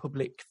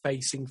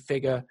public-facing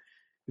figure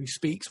who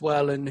speaks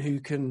well and who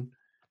can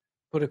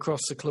put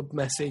across the club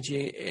message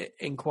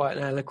in quite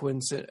an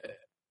eloquence.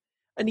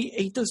 And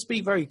he does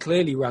speak very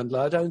clearly, Randall.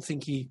 I don't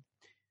think he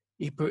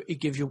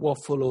gives you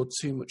waffle or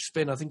too much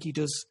spin. I think he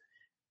does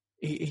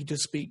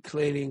speak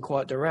clearly and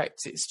quite direct.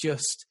 It's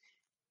just,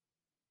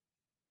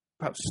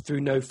 perhaps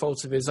through no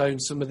fault of his own,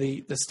 some of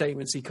the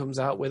statements he comes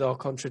out with are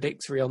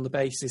contradictory on the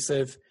basis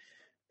of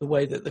the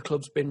way that the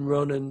club's been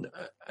run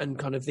and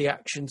kind of the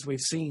actions we've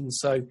seen.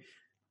 So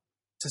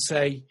to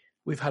say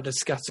we've had a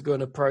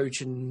scattergun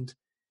approach and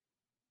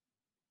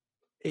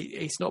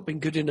it's not been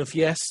good enough,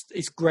 yes,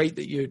 it's great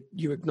that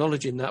you're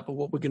acknowledging that, but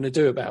what we're going to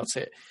do about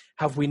it?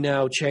 Have we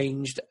now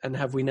changed and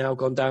have we now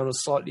gone down a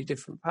slightly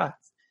different path?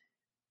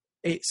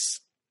 I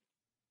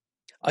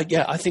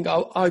think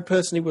I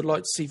personally would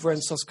like to see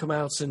Vrentos come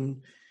out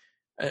and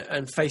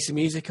face the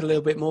music a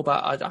little bit more,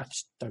 but I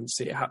just don't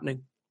see it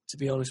happening, to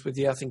be honest with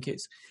you. I think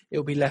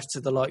it'll be left to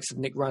the likes of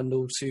Nick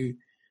Randall to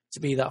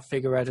be that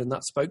figurehead and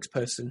that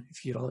spokesperson,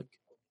 if you like.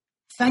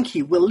 Thank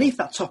you. We'll leave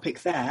that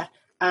topic there,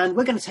 and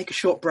we're going to take a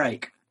short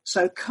break.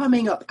 So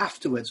coming up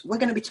afterwards, we're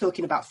going to be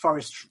talking about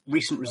Forest's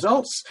recent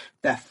results,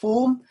 their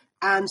form,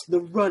 and the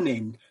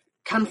run-in.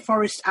 Can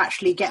Forest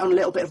actually get on a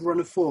little bit of run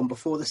of form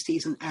before the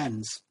season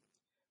ends?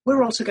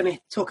 We're also going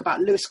to talk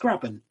about Lewis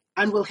Grabban,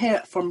 and we'll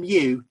hear from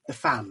you, the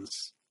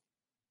fans.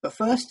 But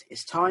first,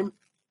 it's time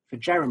for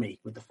Jeremy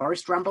with the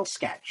Forest Ramble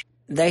sketch.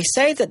 They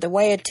say that the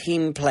way a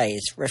team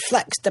plays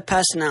reflects the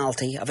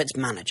personality of its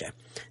manager.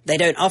 They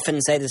don't often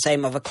say the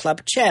same of a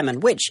club chairman,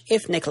 which,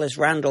 if Nicholas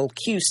Randall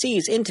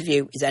QC's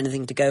interview is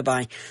anything to go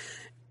by,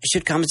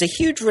 should come as a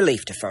huge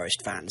relief to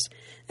Forest fans.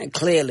 And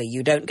clearly,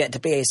 you don't get to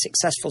be a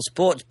successful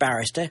sports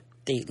barrister,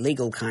 the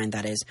legal kind,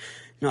 that is,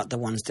 not the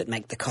ones that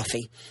make the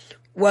coffee,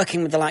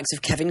 working with the likes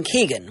of Kevin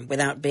Keegan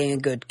without being a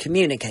good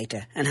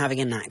communicator and having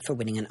a knack for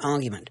winning an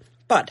argument.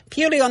 But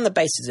purely on the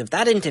basis of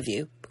that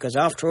interview, because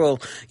after all,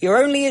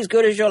 you're only as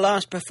good as your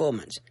last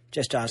performance.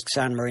 Just ask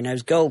San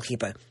Marino's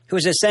goalkeeper, who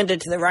has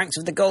ascended to the ranks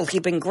of the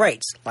goalkeeping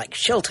greats, like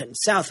Shilton,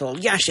 Southall,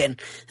 Yashin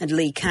and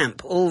Lee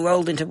Camp, all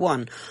rolled into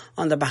one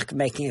on the back of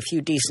making a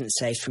few decent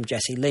saves from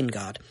Jesse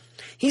Lingard.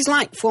 He's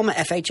like former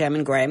FA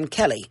chairman Graham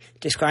Kelly,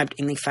 described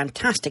in the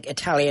fantastic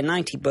Italia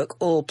 90 book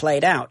All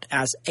Played Out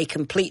as a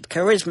complete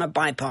charisma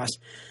bypass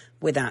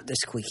without the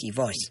squeaky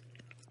voice.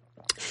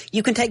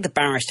 You can take the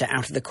barrister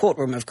out of the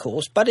courtroom, of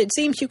course, but it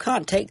seems you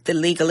can't take the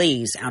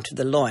legalese out of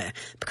the lawyer,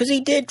 because he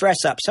did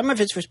dress up some of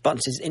his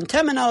responses in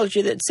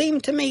terminology that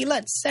seemed to me,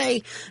 let's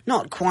say,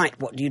 not quite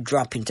what you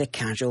drop into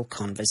casual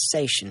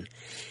conversation.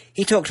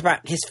 He talked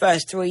about his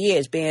first 3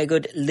 years being a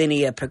good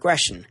linear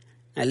progression.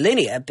 Now,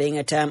 linear being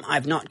a term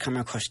I've not come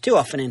across too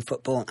often in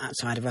football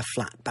outside of a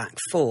flat back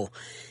four.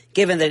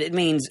 Given that it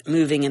means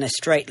moving in a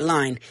straight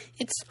line,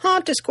 it's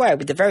hard to square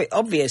with the very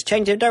obvious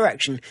change of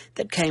direction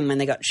that came when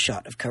they got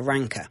shot of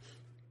Karanka.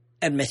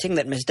 Admitting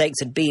that mistakes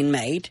had been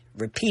made,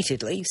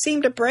 repeatedly,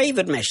 seemed a brave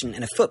admission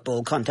in a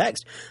football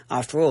context.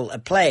 After all, a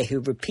player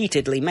who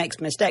repeatedly makes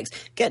mistakes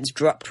gets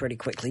dropped pretty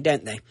quickly,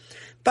 don't they?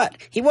 But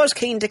he was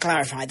keen to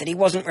clarify that he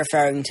wasn't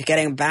referring to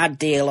getting a bad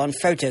deal on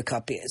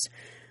photocopiers,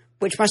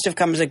 which must have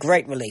come as a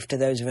great relief to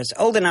those of us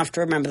old enough to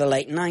remember the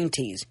late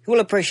 90s, who will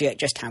appreciate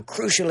just how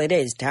crucial it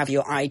is to have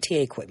your IT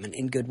equipment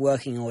in good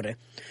working order.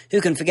 Who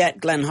can forget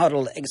Glenn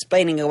Hoddle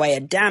explaining away a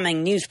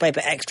damning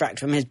newspaper extract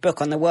from his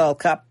book on the World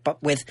Cup,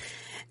 but with,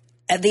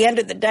 at the end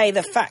of the day,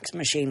 the fax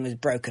machine was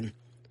broken.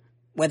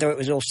 Whether it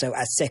was also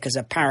as sick as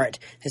a parrot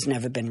has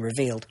never been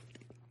revealed.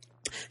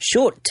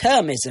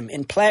 Short-termism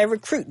in player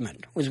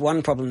recruitment was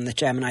one problem the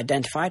chairman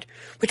identified,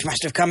 which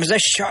must have come as a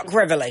shock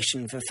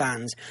revelation for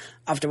fans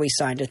after we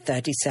signed a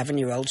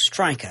 37-year-old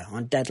striker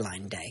on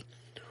deadline day.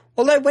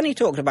 Although when he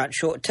talked about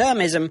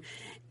short-termism,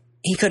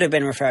 he could have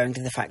been referring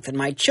to the fact that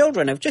my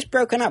children have just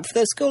broken up for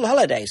their school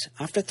holidays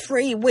after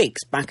 3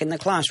 weeks back in the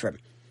classroom.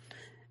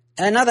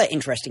 Another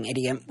interesting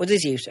idiom was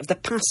his use of the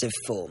passive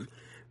form.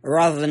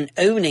 Rather than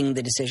owning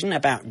the decision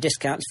about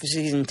discounts for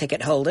season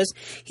ticket holders,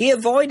 he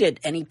avoided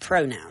any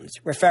pronouns,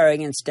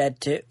 referring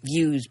instead to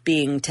views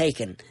being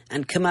taken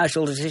and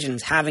commercial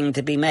decisions having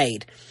to be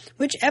made,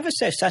 which ever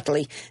so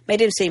subtly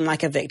made him seem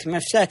like a victim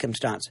of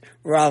circumstance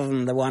rather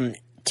than the one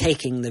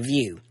taking the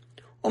view.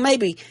 Or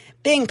maybe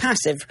being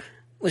passive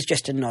was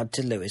just a nod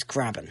to Lewis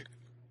Grabban.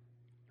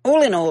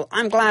 All in all,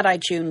 I'm glad I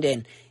tuned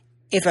in,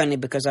 if only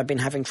because I've been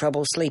having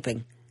trouble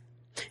sleeping.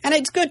 And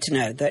it's good to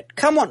know that,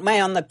 come what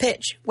may on the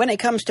pitch, when it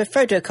comes to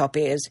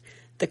photocopiers,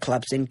 the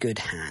club's in good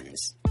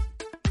hands.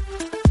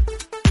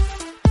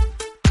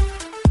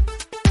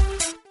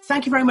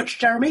 Thank you very much,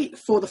 Jeremy,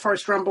 for the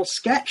Forest Ramble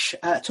sketch,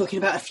 talking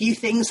about a few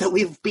things that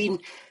we've been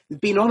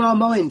on our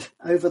mind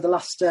over the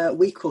last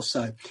week or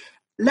so.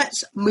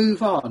 Let's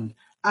move on.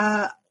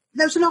 There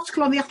was an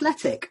article on The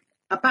Athletic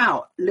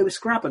about Lewis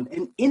Grabban,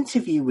 an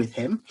interview with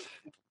him,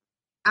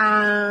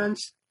 and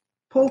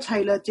Paul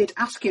Taylor did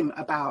ask him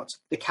about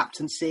the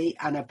captaincy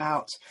and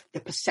about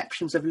the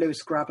perceptions of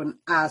Lewis Grabban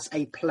as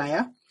a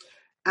player.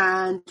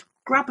 And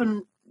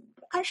Grabban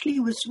actually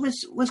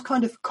was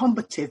kind of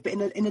combative, but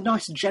in a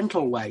nice,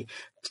 gentle way.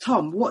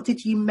 Tom, what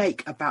did you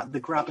make about the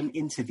Grabban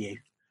interview?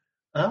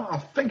 I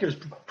think it was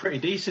pretty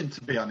decent,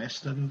 to be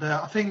honest. And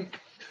I think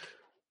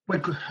Lewis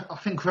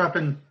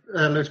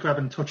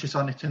Grabban touches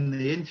on it in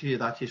the interview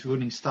that his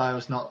running style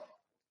is not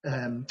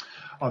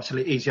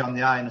obviously easy on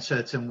the eye in a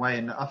certain way,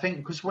 and I think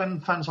because when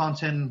fans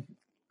aren't in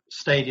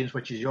stadiums,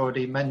 which is you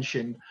already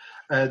mentioned,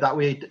 that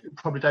we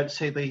probably don't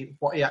see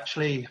what he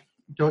actually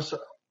does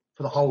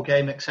for the whole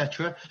game,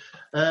 etc.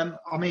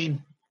 I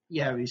mean,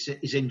 yeah,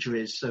 his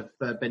injuries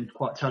have been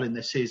quite telling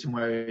this season,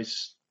 where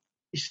he's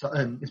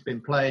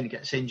been playing, he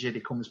gets injured,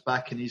 he comes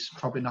back, and he's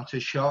probably not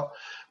as sharp.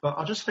 But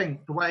I just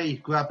think the way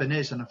Grabban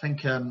is, and I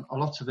think a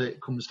lot of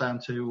it comes down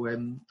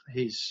to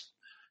his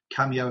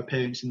cameo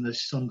appearance in the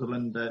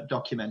Sunderland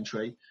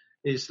documentary,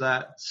 is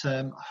that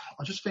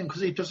I just think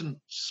because he doesn't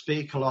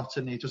speak a lot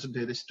and he doesn't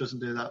do this, doesn't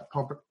do that,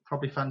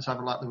 probably fans have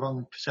the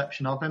wrong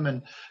perception of him,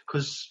 and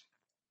because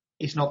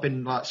he's not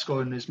been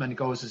scoring as many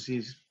goals as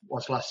he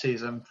was last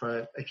season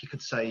for, if you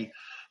could say,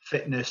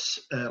 fitness,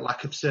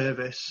 lack of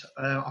service.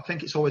 I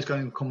think it's always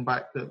going to come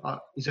back that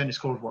he's only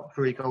scored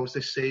 3 goals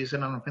this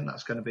season, and I think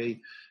that's going to be,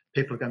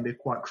 people are going to be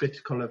quite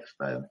critical if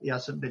he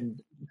hasn't been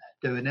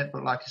doing it.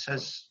 But like he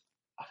says,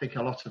 I think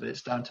a lot of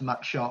it's down to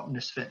match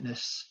sharpness,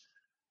 fitness,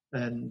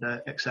 and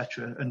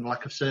etc., and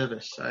lack of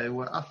service.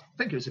 So I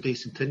think it was a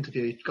decent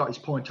interview. He got his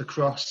point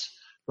across,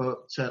 but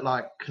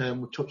like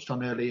we touched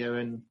on earlier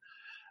in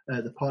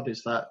the pod,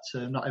 is that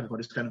not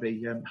everybody's going to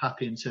be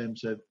happy in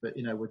terms of,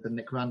 with the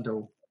Nick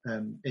Randall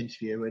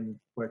interview and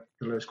with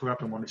the Lewis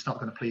Grabban one. It's not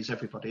going to please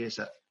everybody, is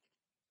it?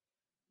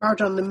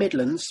 Maradona the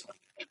Midlands.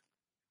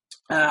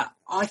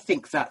 I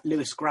think that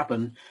Lewis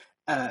Grabban,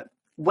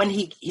 when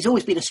he's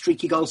always been a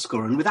streaky goal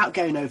scorer, and without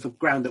going over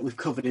ground that we've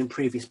covered in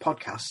previous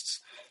podcasts,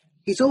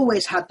 he's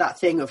always had that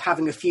thing of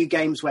having a few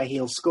games where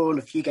he'll score and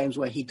a few games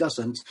where he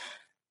doesn't.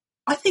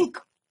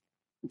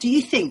 Do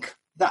you think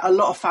that a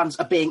lot of fans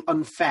are being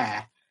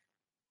unfair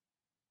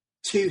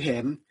to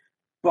him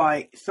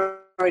by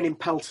throwing in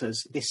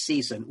pelters this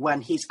season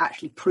when he's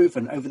actually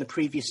proven over the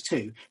previous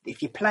 2 that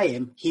if you play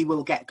him, he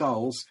will get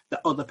goals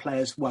that other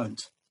players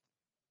won't?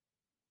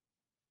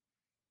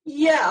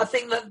 Yeah, I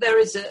think that there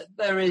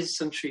is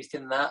some truth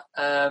in that.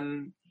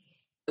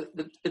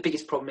 The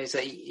biggest problem is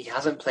that he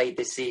hasn't played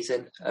this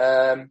season,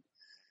 and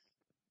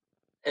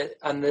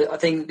I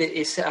think that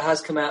it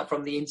has come out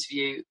from the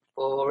interview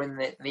or in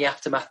the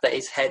aftermath that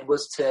his head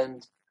was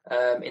turned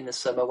in the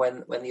summer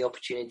when the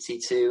opportunity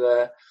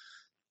to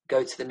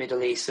go to the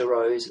Middle East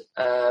arose,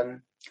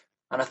 and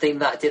I think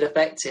that did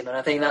affect him, and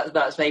I think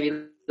that's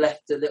maybe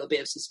left a little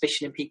bit of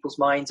suspicion in people's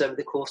minds over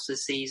the course of the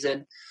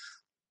season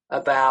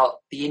about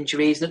the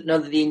injuries.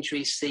 None of the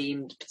injuries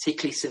seemed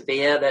particularly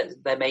severe.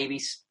 That there may be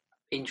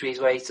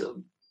injuries where he sort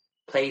of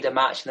played a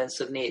match and then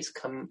suddenly it's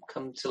come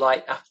to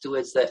light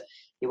afterwards that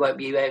he won't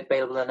be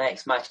available in the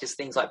next match. Just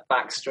things like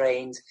back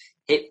strains,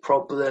 hip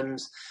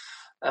problems,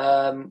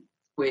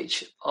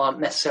 which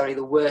aren't necessarily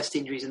the worst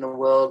injuries in the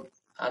world.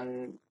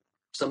 And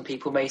some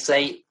people may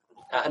say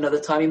at another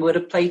time he would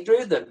have played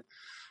through them.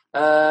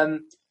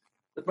 The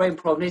main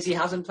problem is he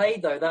hasn't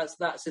played, though. That's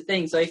the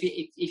thing. So if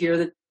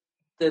you're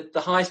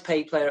the highest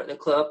paid player at the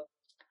club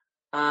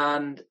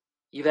and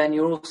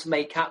you're also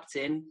made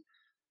captain,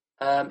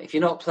 if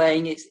you're not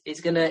playing,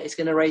 it's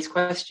gonna raise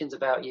questions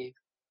about you,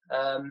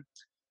 and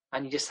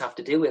you just have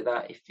to deal with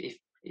that. If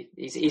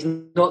he's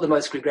not the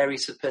most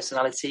gregarious of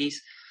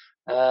personalities,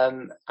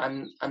 and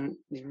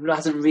he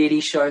hasn't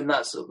really shown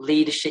that sort of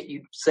leadership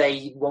you'd say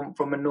you'd want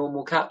from a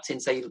normal captain.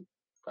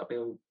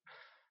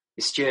 He's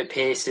Stuart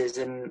Pearce's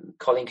and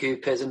Colin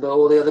Cooper's and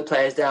all the other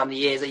players down the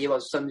years that you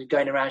want somebody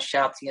going around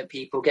shouting at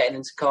people, getting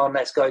into car,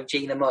 let's go,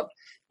 gene them up.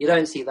 You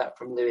don't see that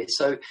from Lewis.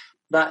 So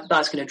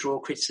that's going to draw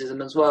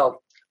criticism as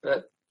well.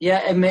 But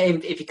yeah,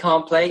 if he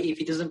can't play, if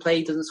he doesn't play,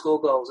 he doesn't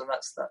score goals, and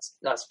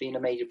that's been a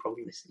major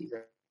problem this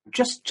season.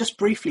 Just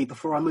briefly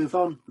before I move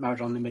on,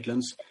 Maradona in the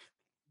Midlands,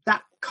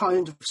 that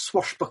kind of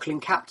swashbuckling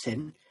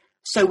captain.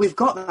 So we've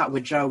got that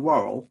with Joe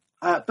Worrell,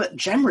 but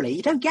generally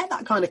you don't get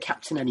that kind of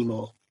captain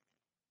anymore,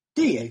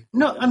 do you?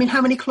 No, I mean,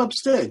 how many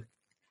clubs do?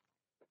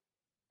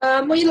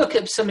 Well, you look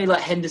at somebody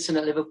like Henderson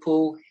at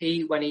Liverpool.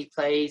 When he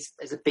plays,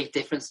 there's a big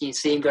difference. You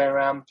see him going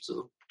around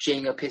sort of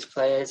geeing up his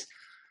players.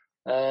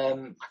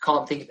 I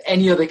can't think of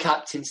any other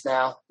captains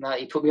now. Now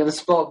that you put me on the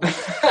spot,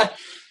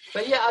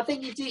 but yeah, I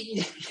think you do.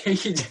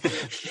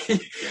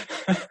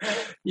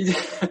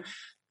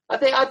 I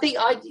think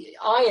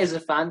I as a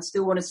fan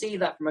still want to see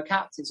that from a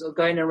captain, sort of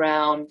going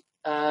around.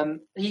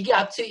 You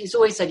have two. It's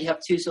always said you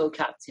have two sort of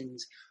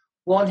captains.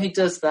 One who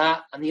does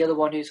that, and the other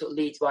one who sort of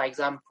leads by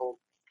example.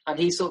 And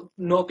he's sort of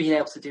not been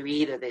able to do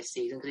either this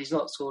season because he's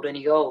not scored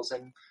any goals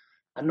and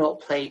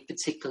not played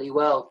particularly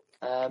well.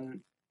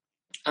 And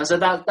so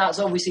that's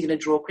obviously going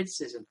to draw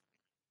criticism.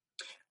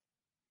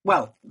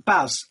 Well,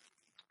 Baz,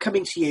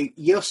 coming to you,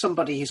 you're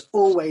somebody who's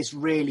always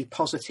really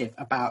positive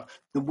about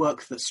the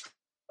work that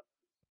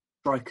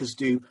strikers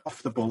do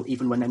off the ball,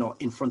 even when they're not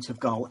in front of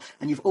goal.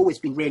 And you've always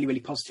been really, really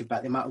positive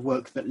about the amount of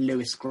work that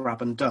Lewis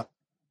Grabban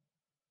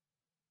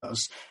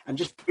does. And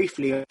just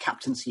briefly, a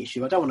captaincy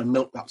issue, I don't want to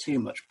milk that too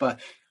much, but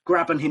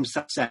Grabban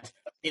himself said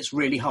it's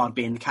really hard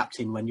being the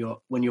captain when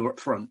you're up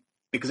front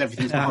because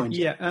everything's behind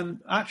you. Yeah, and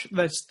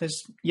actually,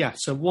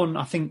 So one,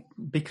 I think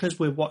because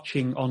we're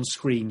watching on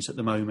screens at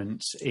the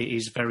moment, it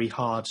is very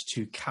hard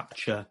to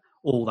capture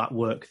all that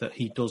work that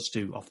he does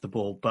do off the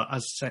ball. But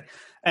as I say,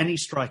 any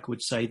striker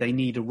would say they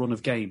need a run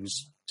of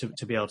games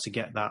to be able to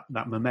get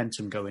that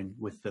momentum going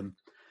with them.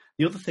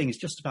 The other thing is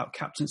just about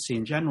captaincy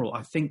in general.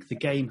 I think the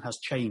game has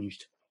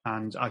changed.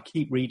 And I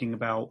keep reading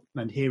about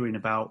and hearing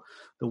about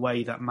the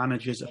way that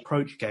managers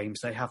approach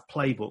games. They have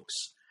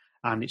playbooks,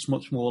 and it's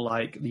much more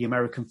like the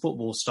American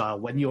football style.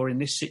 When you're in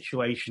this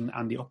situation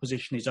and the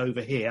opposition is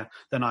over here,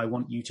 then I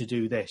want you to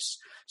do this.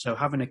 So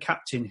having a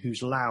captain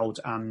who's loud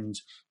and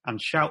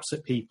shouts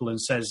at people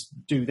and says,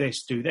 do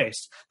this,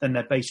 then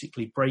they're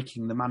basically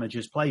breaking the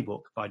manager's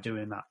playbook by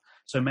doing that.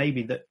 So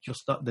maybe that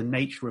the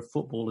nature of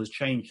football has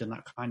changed and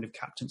that kind of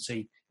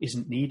captaincy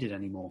isn't needed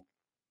anymore.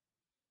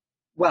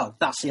 Well,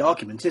 that's the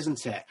argument,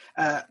 isn't it?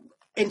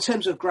 In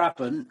terms of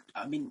Grabban,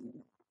 I mean,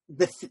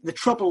 the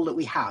trouble that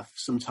we have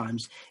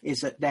sometimes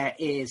is that there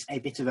is a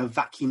bit of a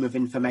vacuum of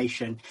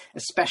information,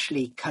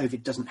 especially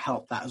COVID doesn't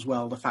help that as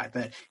well. The fact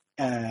that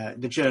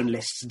the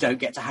journalists don't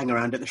get to hang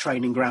around at the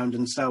training ground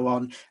and so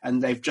on,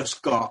 and they've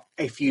just got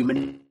a few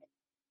minutes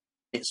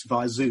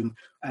via Zoom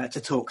to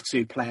talk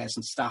to players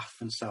and staff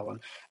and so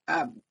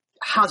on.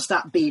 Has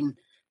that been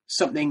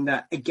something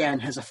that, again,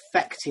 has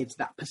affected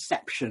that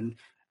perception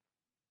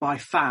by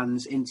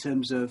fans in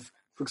terms of,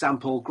 for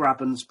example,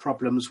 Grabban's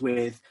problems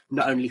with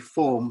not only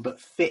form but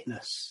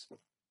fitness?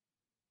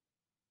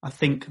 I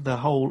think the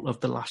whole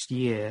of the last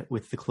year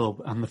with the club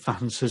and the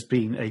fans has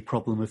been a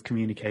problem of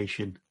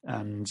communication,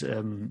 and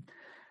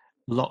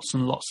lots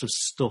and lots of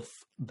stuff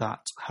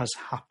that has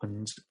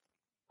happened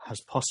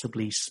has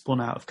possibly spun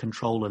out of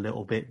control a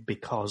little bit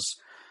because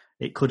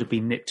it could have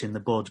been nipped in the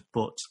bud,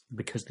 but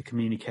because the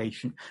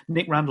communication...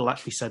 Nick Randall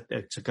actually said,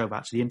 to go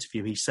back to the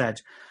interview, he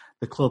said,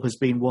 the club has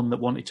been one that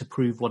wanted to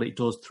prove what it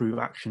does through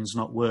actions,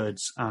 not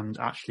words. And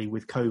actually,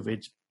 with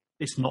COVID,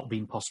 it's not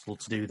been possible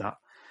to do that.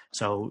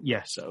 So,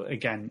 so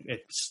again,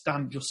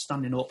 just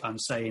standing up and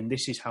saying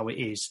this is how it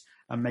is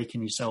and making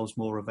yourselves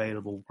more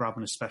available,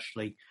 Grabban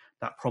especially,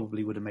 that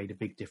probably would have made a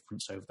big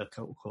difference over the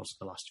course of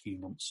the last few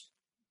months.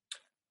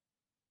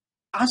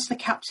 As the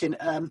captain,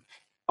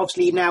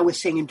 obviously now we're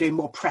seeing him doing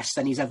more press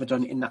than he's ever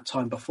done in that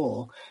time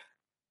before.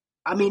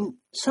 I mean,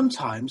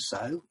 sometimes,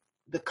 though,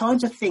 the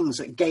kinds of things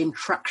that gain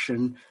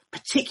traction,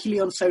 particularly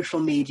on social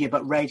media,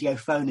 but radio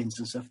phone-ins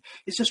and stuff,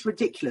 is just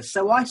ridiculous.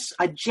 So I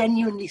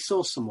genuinely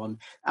saw someone,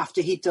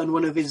 after he'd done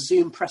one of his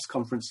Zoom press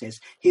conferences,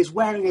 he was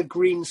wearing a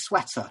green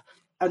sweater,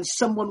 and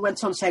someone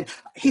went on saying,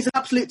 he's an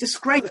absolute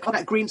disgrace with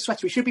that green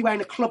sweater. He should be wearing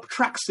a club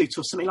tracksuit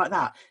or something like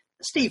that.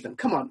 Stephen,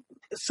 come on.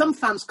 Some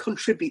fans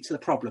contribute to the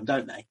problem,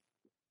 don't they?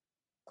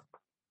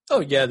 Oh,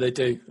 yeah, they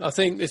do. I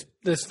think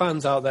there's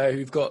fans out there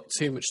who've got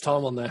too much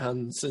time on their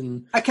hands.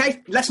 And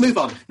okay, let's move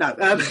on. No,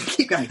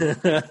 keep going.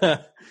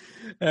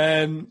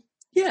 And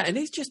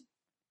it's just,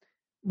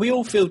 we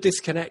all feel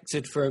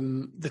disconnected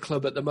from the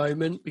club at the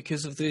moment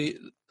because of the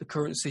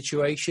current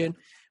situation.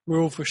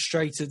 We're all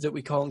frustrated that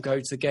we can't go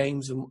to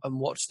games and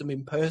watch them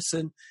in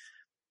person.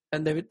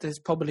 And there's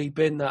probably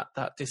been that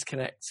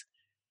disconnect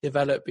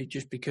developed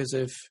just because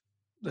of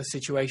the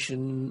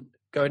situation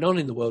going on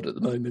in the world at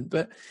the moment.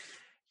 But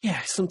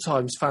yeah,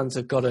 sometimes fans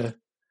have got to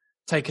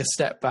take a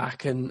step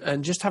back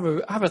and just have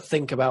a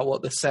think about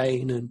what they're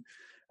saying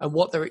and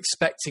what they're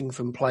expecting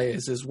from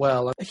players as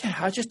well. Yeah,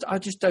 I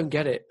just don't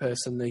get it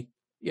personally.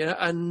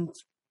 And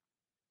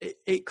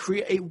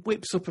it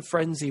whips up a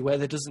frenzy where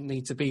there doesn't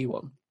need to be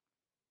one.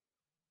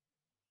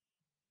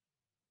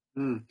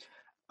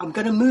 I'm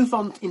going to move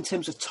on in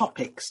terms of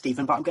topics,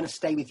 Stephen, but I'm going to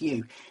stay with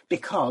you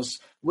because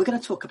we're going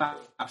to talk about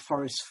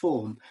Forest's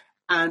form.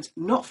 And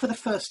not for the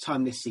first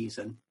time this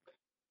season.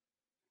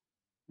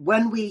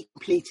 When we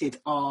completed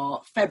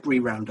our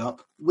February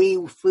roundup, we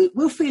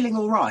were feeling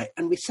all right.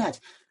 And we said,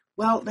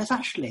 well, there's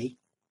actually,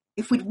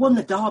 if we'd won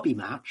the Derby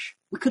match,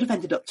 we could have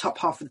ended up top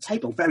half of the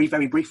table very,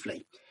 very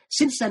briefly.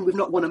 Since then, we've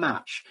not won a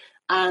match.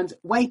 And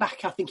way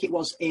back, I think it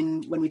was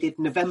when we did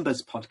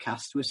November's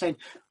podcast, we were saying,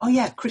 oh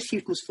yeah, Chris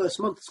Hughton's first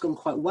month has gone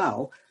quite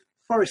well.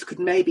 Forest could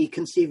maybe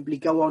conceivably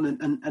go on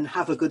and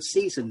have a good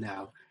season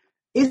now.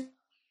 Is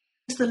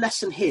the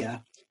lesson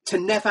here to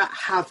never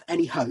have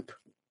any hope?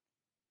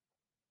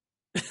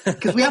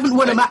 Because we haven't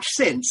won a match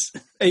since.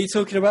 Are you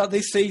talking about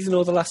this season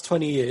or the last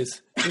 20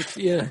 years? Take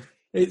your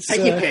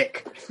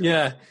pick.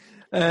 Yeah.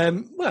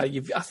 Well,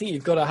 I think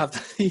you've got to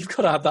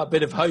have that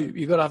bit of hope.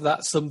 You've got to have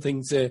that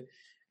something to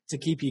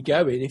keep you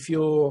going. If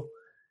you're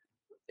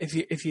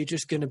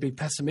just going to be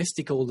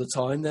pessimistic all the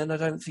time, then I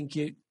don't think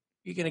you're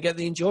going to get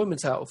the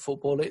enjoyment out of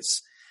football.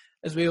 It's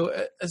as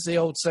the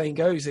old saying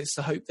goes, it's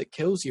the hope that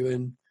kills you,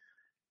 and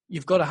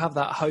you've got to have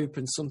that hope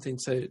and something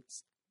to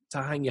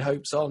hang your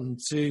hopes on,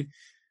 to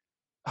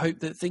hope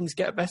that things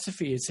get better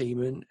for your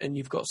team, and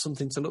you've got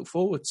something to look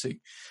forward to.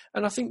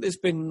 And I think there's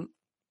been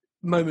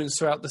moments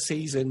throughout the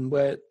season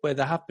where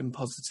there have been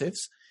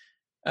positives.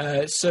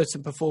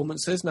 Certain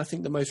performances, and I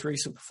think the most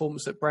recent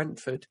performance at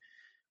Brentford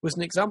was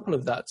an example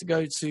of that. To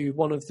go to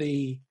one of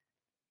the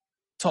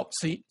top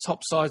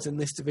sides in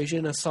this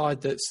division, a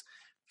side that's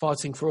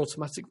fighting for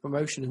automatic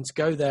promotion, and to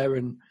go there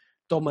and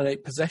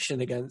dominate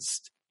possession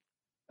against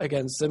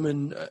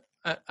them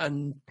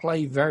and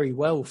play very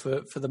well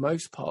for the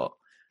most part,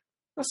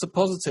 that's a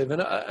positive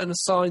and a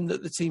sign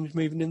that the team's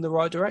moving in the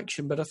right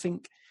direction. But I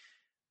think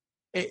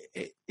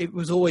it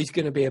was always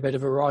going to be a bit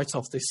of a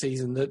write-off this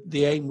season. That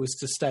the aim was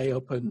to stay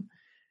up, and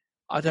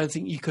I don't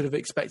think you could have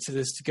expected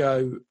us to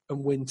go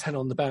and win 10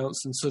 on the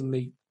bounce and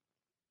suddenly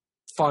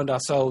find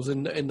ourselves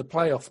in the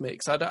playoff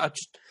mix. I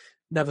just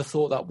never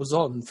thought that was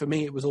on. For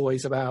me, it was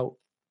always about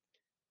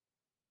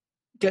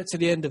get to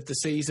the end of the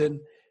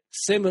season.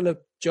 Similar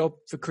job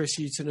for Chris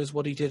Hughton as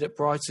what he did at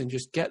Brighton.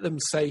 Just get them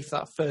safe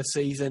that first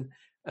season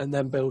and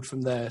then build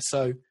from there.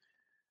 So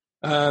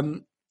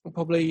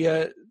probably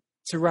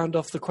to round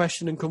off the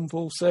question and come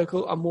full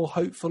circle, I'm more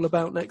hopeful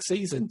about next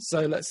season.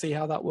 So let's see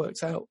how that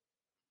works out.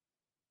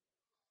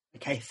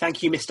 Okay,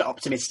 thank you, Mr.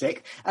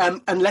 Optimistic.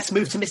 And let's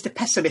move to Mr.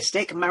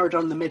 Pessimistic,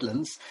 Maradon in the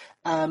Midlands.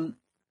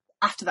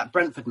 After that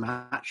Brentford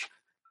match,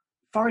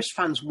 Forest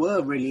fans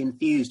were really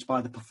enthused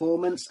by the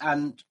performance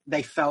and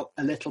they felt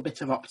a little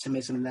bit of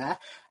optimism there.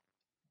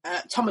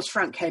 Thomas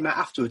Frank came out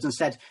afterwards and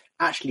said,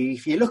 actually,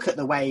 if you look at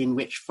the way in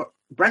which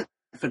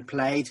Brentford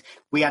played,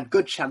 we had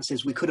good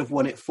chances. We could have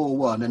won it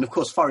 4-1. And of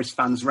course, Forest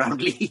fans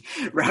roundly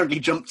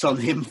jumped on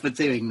him for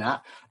doing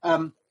that.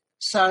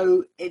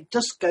 So it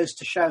just goes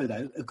to show,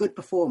 though, a good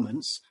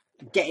performance,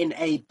 getting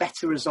a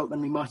better result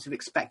than we might have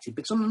expected.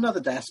 Because on another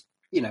day,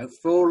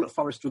 for all that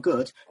Forest were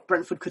good,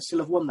 Brentford could still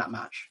have won that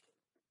match.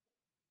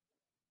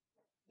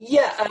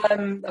 Yeah,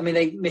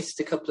 they missed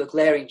a couple of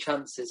glaring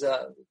chances.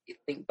 You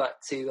think back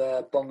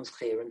to Bong's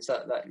clearance,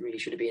 that really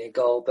should have been a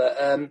goal. But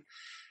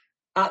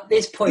at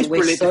this point,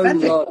 we're so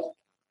low.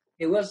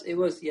 It was,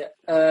 yeah.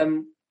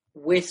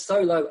 We're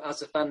so low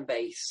as a fan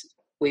base.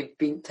 We've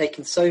been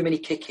taking so many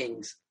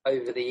kickings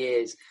over the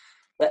years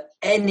that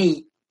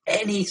any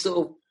sort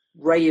of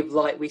ray of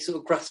light, we sort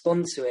of grasp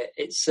onto it.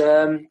 It's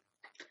and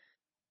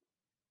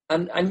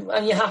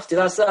you have to.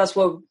 That's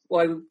why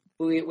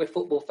we're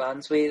football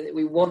fans.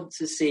 We want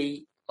to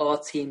see our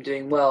team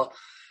doing well.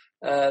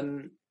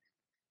 So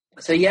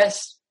yes,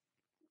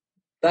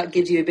 that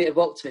gives you a bit of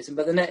optimism.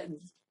 But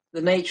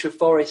the nature of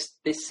Forest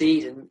this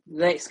season,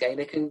 the next game,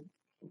 they can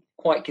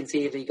quite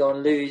conceivably go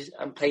and lose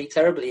and play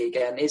terribly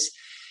again. It's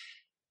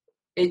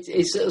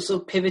sort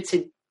of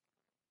pivoted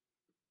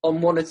on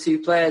one or two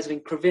players. I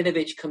mean,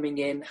 Krovinovic coming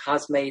in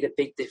has made a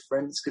big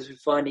difference because we've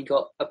finally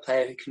got a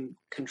player who can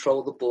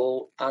control the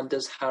ball and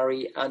does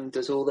Harry and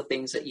does all the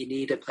things that you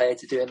need a player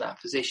to do in that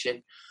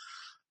position.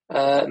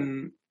 But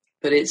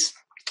it's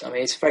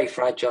very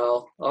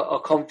fragile.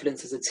 Our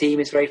confidence as a team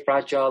is very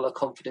fragile. Our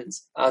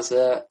confidence as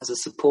a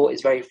support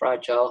is very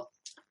fragile.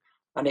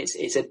 And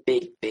it's a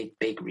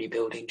big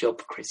rebuilding job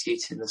for Chris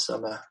Hughton in the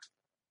summer.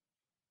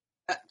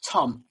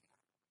 Tom,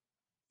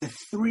 the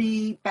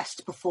three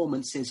best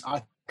performances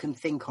I can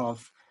think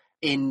of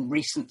in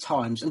recent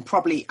times, and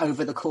probably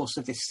over the course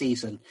of this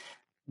season,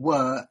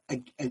 were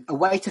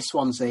away to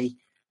Swansea,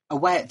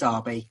 away at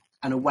Derby,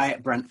 and away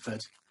at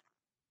Brentford.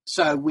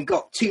 So we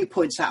got 2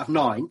 points out of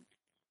 9.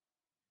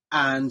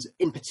 And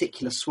in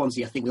particular,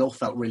 Swansea, I think we all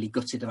felt really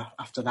gutted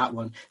after that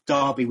one.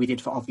 Derby, we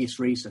did for obvious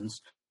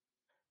reasons.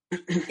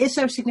 Is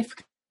there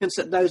significance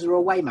that those are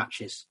away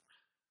matches?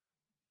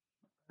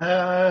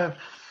 Possibly.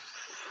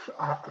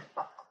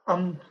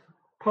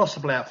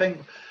 I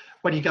think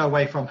when you go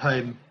away from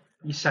home,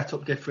 you set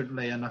up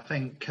differently, and I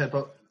think,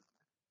 but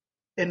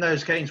in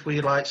those games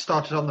we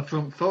started on the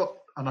front foot,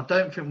 and I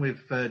don't think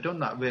we've done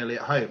that really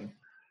at home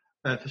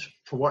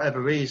for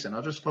whatever reason.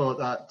 I just thought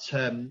that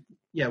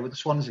with the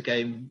Swansea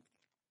game,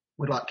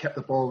 we kept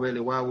the ball really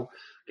well.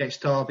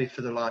 Against Derby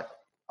for the our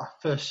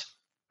first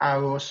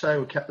hour or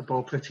so, we kept the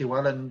ball pretty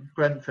well, and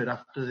Brentford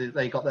after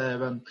they got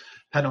their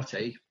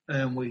penalty,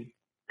 we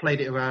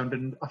played it around.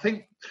 And I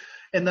think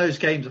in those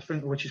games,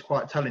 which is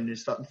quite telling,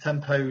 is that the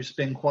tempo's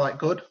been quite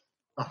good.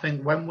 I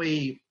think when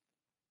we're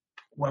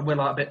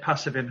a bit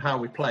passive in how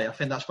we play, I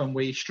think that's when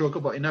we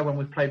struggle. But when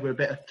we've played with a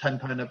bit of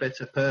tempo and a bit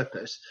of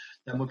purpose,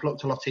 then we've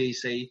looked a lot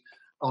easy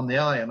on the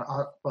eye.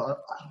 But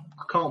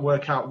I can't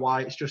work out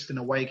why it's just in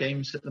away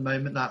games at the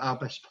moment that our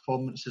best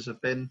performances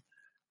have been.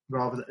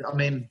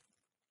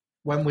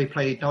 When we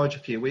played Norwich a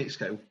few weeks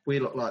ago, we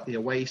looked like the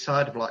away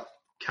side of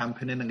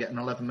camping in and getting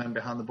 11 men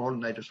behind the ball,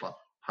 and they just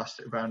passed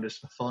it around us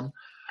for fun.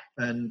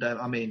 And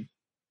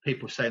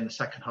people say in the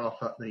second half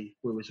that we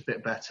was a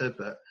bit better,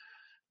 but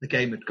the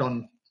game had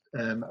gone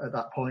at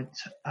that point.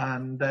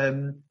 And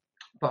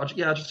I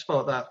just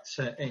thought that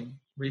in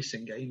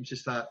recent games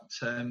is that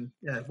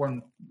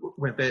when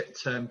we're a bit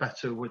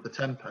better with the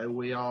tempo,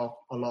 we are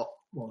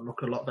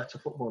look a lot better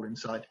football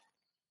inside.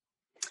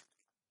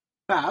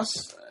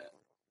 Baz,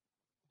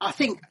 I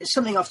think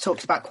something I've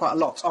talked about quite a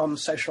lot on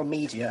social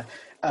media,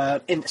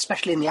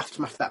 especially in the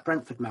aftermath of that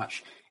Brentford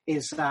match,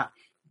 is that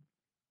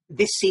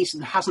this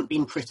season hasn't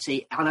been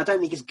pretty, and I don't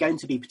think it's going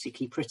to be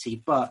particularly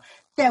pretty, but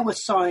there were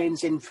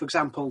signs in, for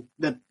example,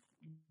 the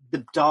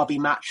Derby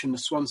match and the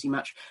Swansea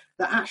match,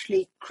 that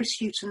actually Chris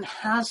Hughton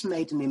has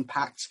made an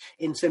impact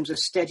in terms of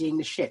steadying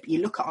the ship.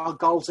 You look at our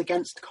goals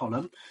against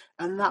column,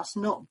 and that's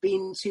not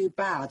been too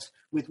bad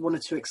with one or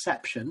two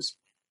exceptions.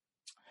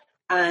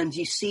 And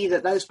you see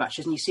that those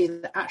matches, and you see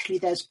that actually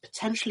there's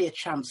potentially a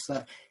chance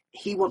that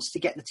he wants to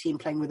get the team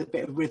playing with a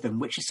bit of rhythm,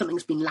 which is something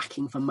that's been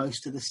lacking for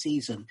most of the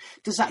season.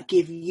 Does that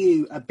give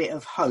you a bit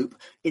of hope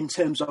in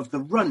terms of the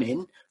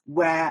run-in,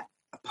 where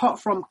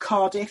apart from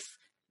Cardiff,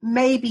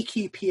 maybe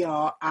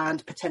QPR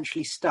and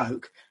potentially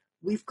Stoke,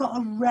 we've got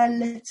a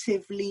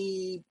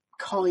relatively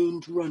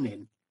kind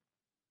run-in?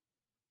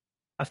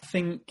 I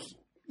think,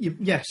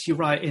 yes, you're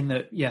right in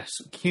that, yes,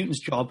 Hughton's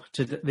job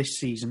this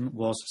season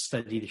was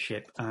steady the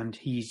ship, and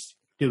he's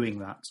doing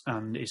that.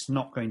 And it's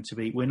not going to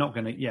be, we're not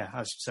going to,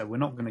 as you said, we're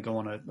not going to go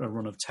on a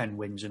run of 10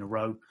 wins in a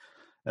row.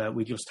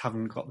 We just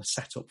haven't got the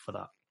setup for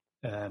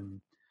that.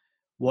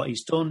 What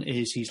he's done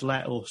is he's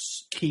let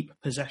us keep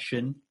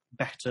possession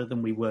better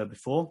than we were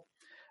before.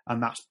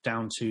 And that's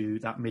down to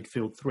that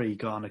midfield three,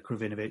 Garner,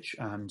 Kravinovic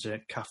and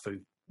Cafu,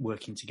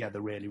 working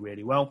together really,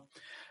 really well.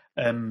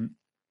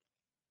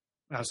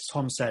 As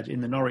Tom said,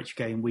 in the Norwich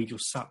game, we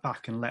just sat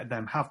back and let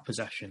them have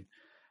possession.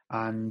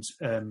 And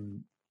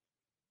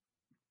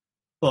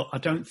but I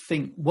don't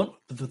think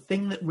the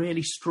thing that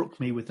really struck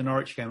me with the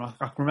Norwich game, I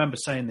can remember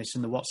saying this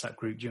in the WhatsApp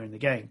group during the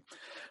game,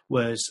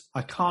 was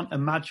I can't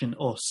imagine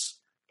us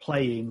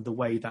playing the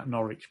way that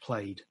Norwich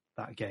played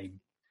that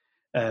game.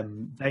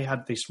 They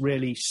had this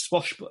really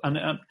and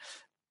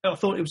I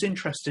thought it was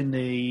interesting.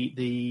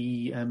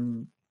 The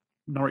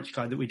Norwich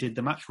guy that we did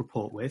the match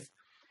report with,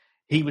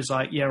 he was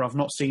like, "Yeah, I've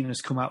not seen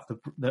us come out of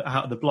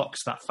the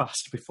blocks that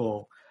fast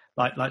before."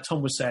 Like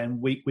Tom was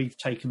saying, we've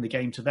taken the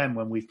game to them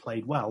when we've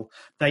played well.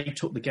 They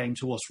took the game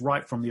to us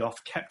right from the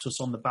off, kept us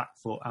on the back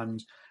foot,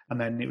 and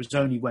then it was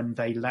only when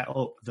they let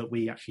up that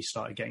we actually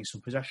started getting some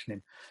possession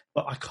in.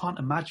 But I can't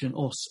imagine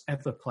us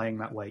ever playing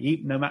that way,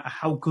 even, no matter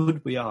how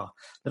good we are.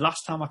 The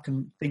last time I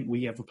can think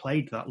we ever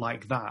played that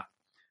like that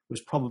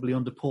was probably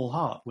under Paul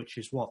Hart, which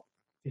is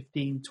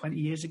 15, 20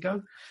 years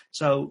ago.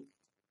 So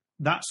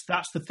that's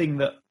the thing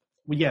that,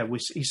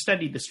 he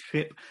steadied the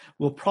ship.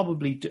 We'll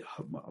probably,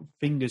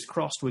 fingers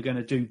crossed, we're going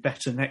to do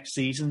better next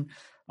season.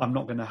 I'm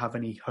not going to have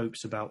any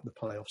hopes about the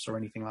playoffs or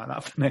anything like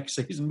that for next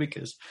season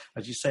because,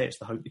 as you say, it's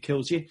the hope that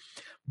kills you.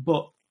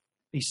 But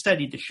he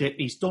steadied the ship.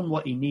 He's done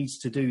what he needs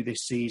to do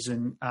this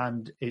season,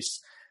 and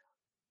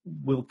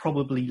we'll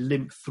probably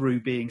limp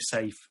through being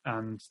safe,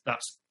 and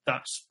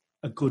that's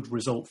a good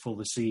result for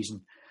the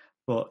season.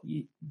 But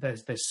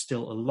there's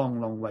still a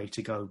long, long way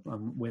to go,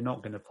 and we're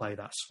not going to play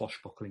that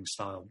swashbuckling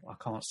style. I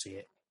can't see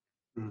it.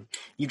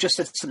 You just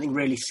said something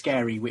really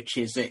scary, which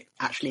is that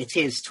actually it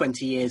is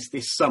 20 years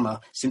this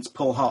summer since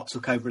Paul Hart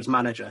took over as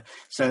manager.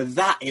 So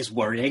that is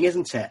worrying,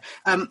 isn't it?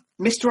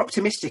 Mr.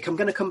 Optimistic, I'm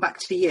going to come back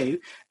to you.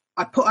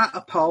 I put out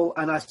a poll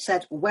and I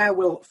said, where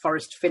will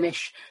Forest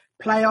finish?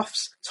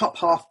 Playoffs, top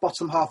half,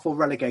 bottom half, or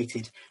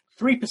relegated?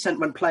 3%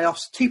 went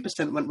playoffs,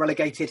 2% went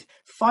relegated,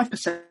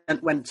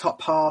 5% went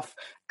top half,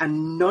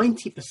 and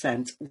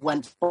 90%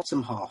 went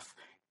bottom half.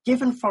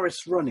 Given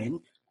Forest's run-in,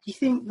 do you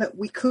think that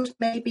we could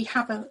maybe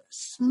have a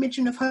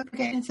smidgen of hope of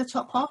getting into the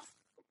top half?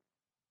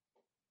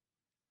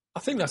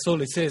 I think that's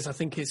all it is. I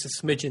think it's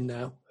a smidgen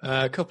now.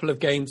 A couple of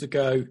games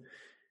ago,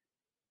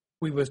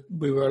 we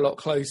were a lot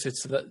closer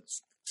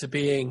to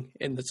being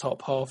in the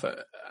top half,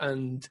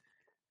 and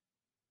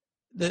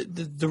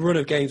the run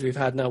of games we've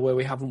had now where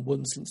we haven't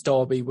won since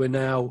Derby, we're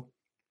now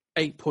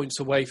 8 points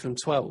away from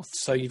 12th.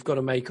 So you've got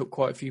to make up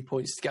quite a few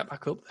points to get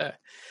back up there.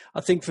 I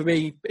think for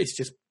me, it's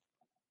just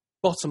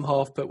bottom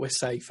half, but we're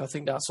safe. I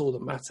think that's all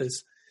that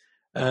matters.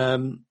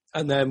 And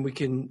then we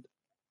can,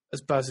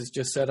 as Baz has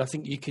just said, I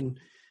think you can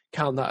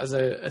count that as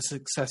a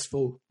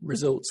successful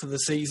result to the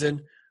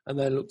season and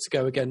then look to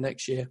go again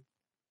next year.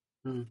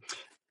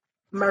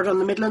 Marathon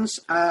the Midlands,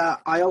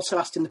 I also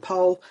asked in the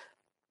poll,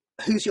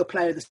 who's your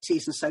player of the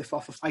season so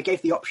far? I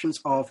gave the options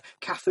of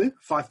Cafu,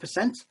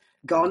 5%,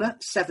 Garner,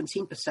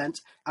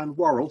 17%, and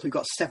Worrell, who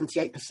got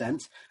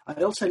 78%. I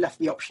also left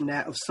the option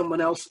there of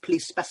someone else,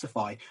 please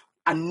specify.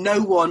 And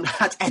no one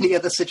had any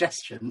other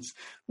suggestions.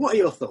 What are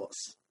your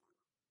thoughts?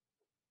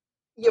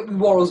 Yeah,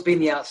 Worrell's been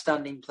the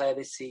outstanding player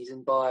this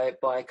season by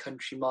a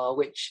country mile,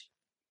 which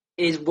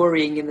is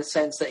worrying in the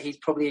sense that he's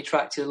probably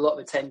attracted a lot of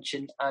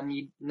attention, and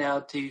you now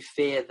do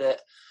fear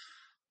that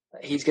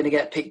he's going to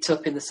get picked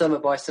up in the summer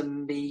by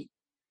somebody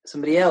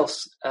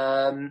else.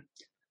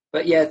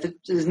 But yeah,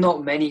 there's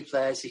not many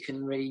players who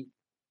can really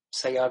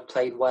say I've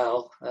played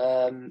well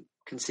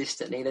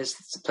consistently. There's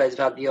players who've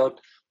had the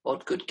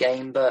odd good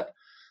game, but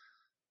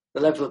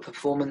the level of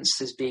performance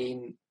has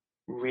been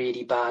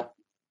really bad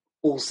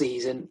all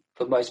season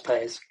for most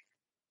players.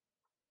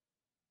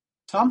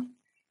 Tom?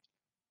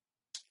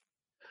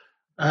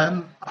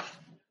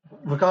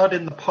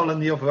 Regarding the poll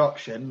and the other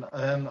option,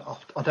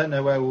 I don't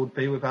know where we would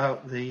be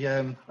without the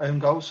own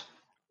goals.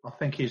 I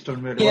think he's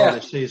done really well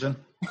this season.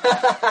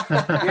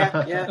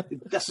 Yeah.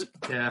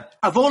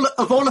 Of all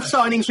the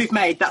signings we've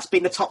made, that's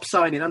been the top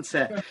signing,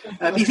 hasn't it?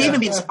 He's even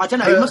been, I don't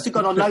know, he must have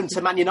gone on loan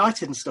to Man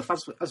United and stuff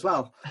as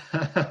well.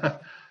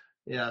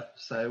 Yeah,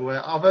 so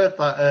I've heard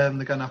that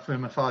they're going to offer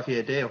him a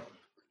 5-year deal.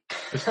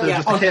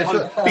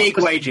 On big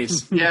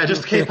wages. Yeah,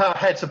 just to keep our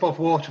heads above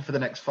water for the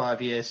next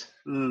 5 years.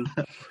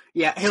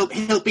 Yeah,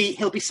 he'll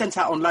be sent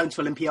out on loan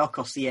to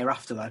Olympiacos the year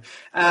after, though.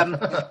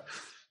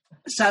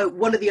 So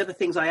one of the other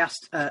things I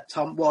asked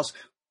Tom was,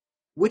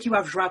 would you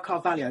have João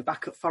Carvalho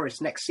back at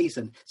Forest next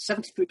season?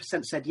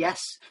 73% said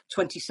yes,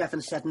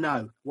 27% said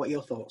no. What are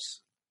your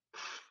thoughts?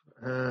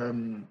 It's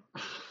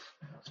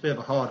a bit of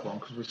a hard one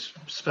because we've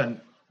spent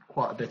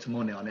quite a bit of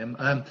money on him.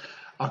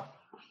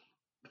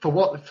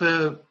 For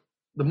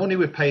the money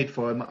we paid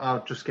for him,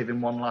 I'll just give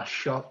him one last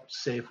shot,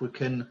 see if we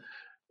can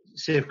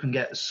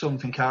get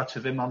something out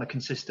of him on a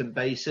consistent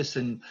basis.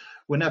 And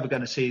we're never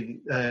going to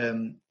see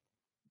the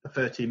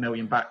 30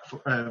 million back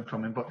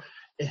from him. But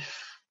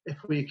if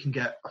we can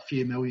get a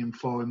few million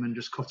for him and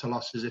just cut our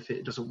losses if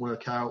it doesn't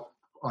work out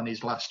on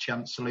his last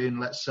chance saloon,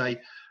 let's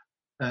say,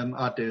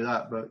 I'd do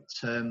that. But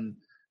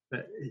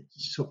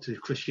it's up to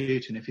Chris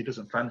Hughton if he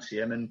doesn't fancy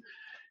him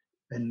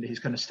and he's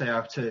going to stay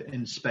out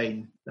in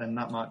Spain, then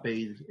that might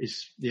be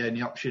the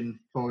only option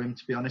for him,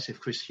 to be honest. If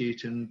Chris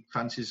Hughton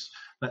fancies,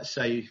 let's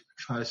say,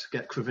 tries to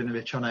get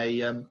Krovinovic on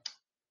a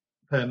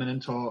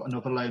permanent or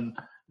another loan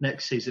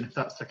next season, if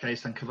that's the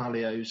case, then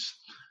Carvalho's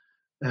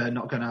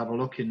not going to have a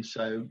look in.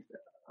 So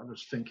I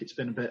just think it's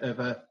been a bit of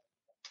a...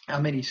 I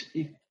mean,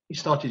 he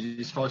started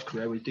his Forest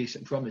career with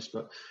decent promise,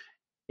 but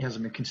he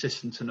hasn't been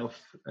consistent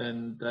enough.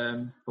 And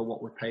for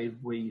what we're paid,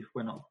 we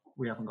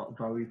haven't got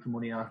value for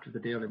money out of the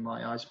deal in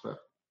my eyes, but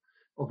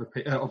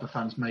other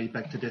fans may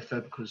beg to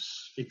differ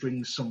because he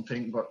brings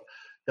something, but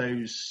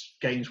those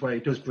games where he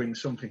does bring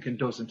something and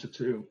doesn't are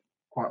two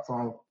quite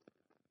far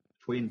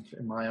between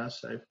in my eyes.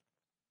 So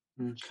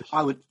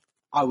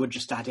I would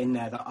just add in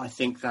there that I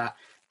think that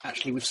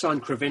actually we've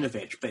signed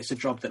Krovinovic, but it's a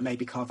job that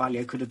maybe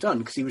Carvalho could have done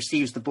because he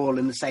receives the ball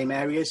in the same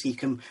areas. He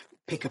can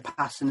pick a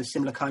pass in a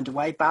similar kind of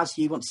way. Baz,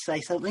 you want to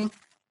say something?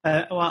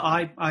 Well,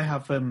 I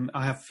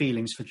have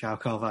feelings for João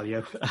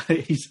Carvalho.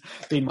 He's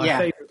been my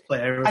favourite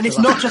player. And it's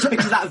not just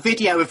because of that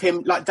video of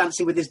him like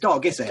dancing with his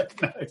dog, is it?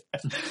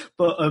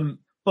 No.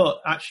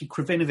 But actually,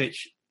 Krovinovic.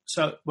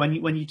 So when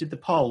you did the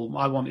poll,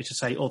 I wanted to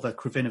say other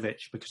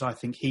Krovinovic because I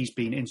think he's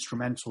been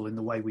instrumental in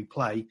the way we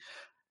play.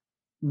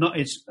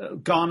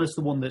 Garner's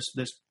the one that's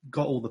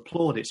got all the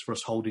plaudits for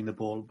us holding the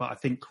ball, but I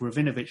think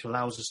Krovinovic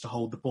allows us to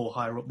hold the ball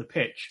higher up the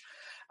pitch.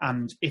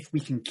 And if we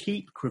can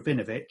keep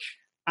Krovinovic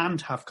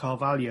and have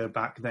Carvalho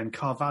back, then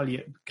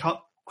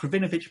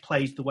Krovinovic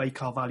plays the way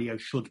Carvalho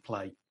should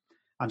play.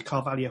 And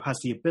Carvalho has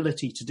the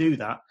ability to do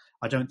that.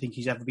 I don't think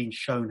he's ever been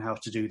shown how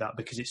to do that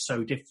because it's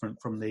so different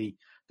from the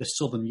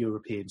Southern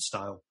European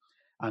style.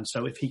 And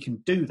so if he can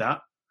do that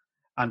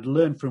and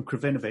learn from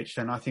Krovinovic,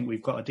 then I think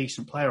we've got a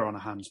decent player on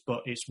our hands.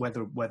 But it's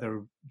whether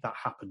that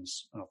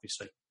happens,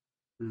 obviously.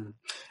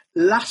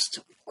 Last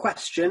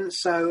question.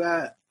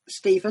 So,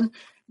 Stephen,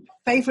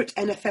 favourite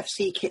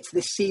NFFC kits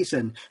this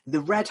season? The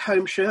red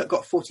home shirt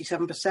got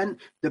 47%,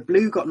 the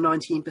blue got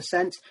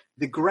 19%,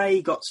 the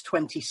grey got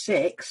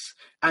 26%,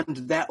 and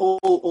they're all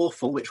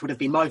awful, which would have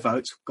been my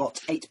vote, got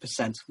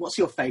 8%. What's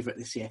your favourite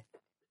this year?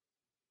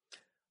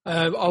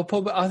 I'll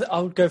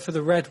go for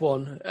the red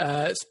one,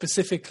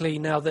 specifically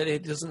now that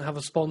it doesn't have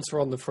a sponsor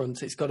on the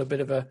front. It's got a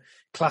bit of a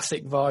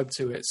classic vibe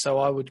to it, so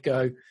I would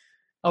go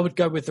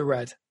with the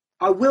red.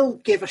 I will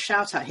give a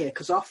shout out here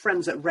because our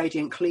friends at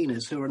Radiant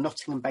Cleaners, who are a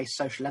Nottingham-based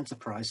social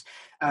enterprise,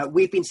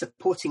 we've been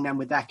supporting them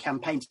with their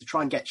campaign to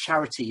try and get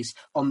charities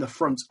on the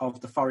front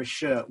of the Forest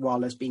shirt while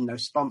there's been no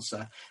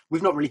sponsor.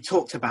 We've not really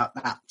talked about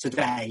that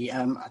today.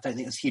 I don't think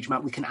there's a huge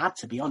amount we can add,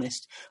 to be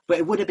honest, but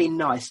it would have been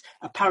nice.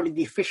 Apparently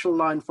the official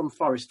line from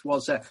Forest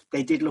was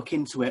they did look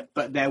into it,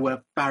 but there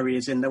were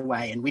barriers in the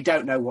way, and we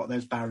don't know what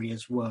those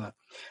barriers were.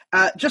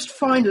 Just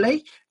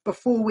finally,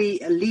 before we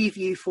leave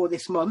you for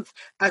this month,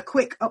 a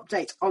quick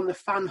update on the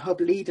Fan Hub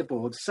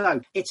leaderboard.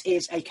 So it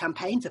is a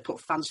campaign to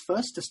put fans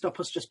first, to stop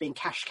us just being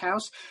cash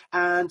cows.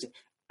 And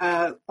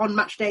on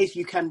match days,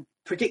 you can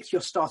predict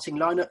your starting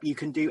lineup. You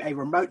can do a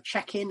remote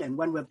check-in, and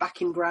when we're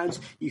back in grounds,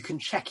 you can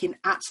check in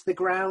at the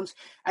ground,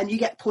 and you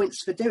get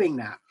points for doing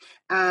that.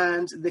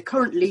 And the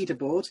current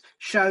leaderboard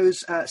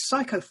shows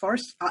Psycho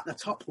Forest at the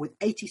top with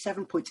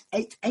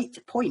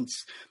 87.88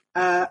 points.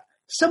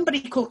 Somebody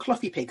called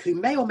Cloughy Pig, who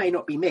may or may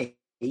not be me,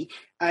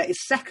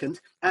 is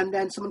second, and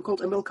then someone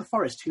called Amilcar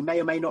Forest, who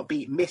may or may not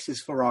be Mrs.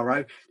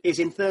 Ferraro, is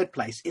in third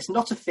place. It's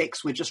not a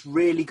fix, we're just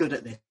really good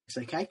at this,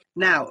 okay?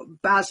 Now,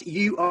 Baz,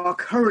 you are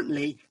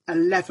currently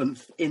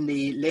 11th in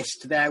the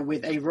list there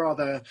with a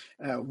rather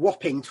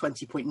whopping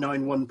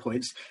 20.91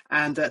 points,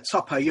 and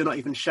Topo, you're not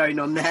even showing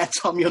on there.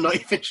 Tom, you're not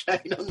even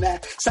showing on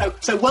there. So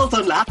well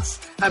done, lads.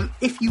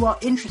 If you are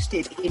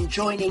interested in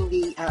joining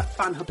the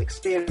Fan Hub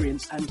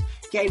experience and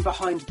getting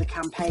behind the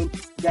campaign,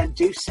 then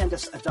do send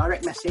us a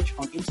direct message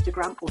on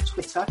Instagram or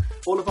Twitter.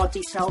 All of our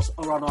details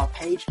are on our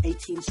page,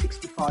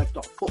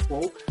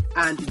 1865.football,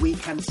 and we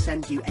can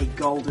send you a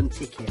golden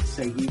ticket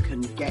so you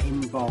can get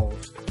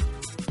involved.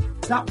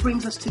 That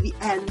brings us to the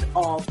end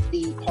of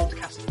the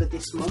podcast for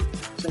this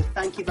month. So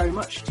thank you very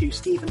much to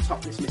Stephen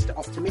Topless, Mr.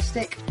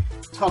 Optimistic,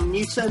 Tom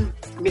Newton,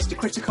 Mr.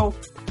 Critical,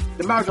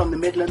 the Maradon the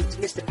Midlands,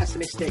 Mr.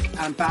 Pessimistic,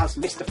 and Baz,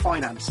 Mr.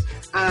 Finance.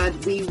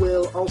 And we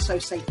will also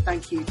say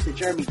thank you to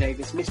Jeremy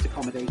Davis, Mr.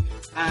 Comedy,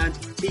 and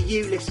to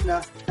you,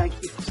 listener, thank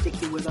you for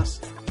sticking with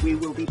us. We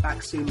will be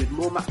back soon with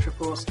more match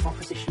reports,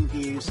 opposition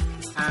views,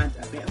 and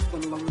a bit of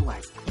fun along the way.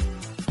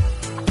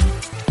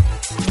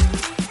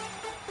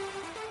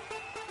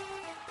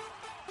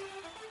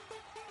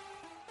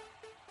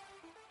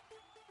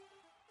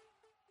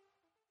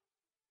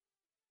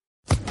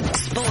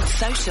 Sports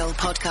Social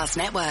Podcast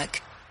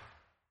Network.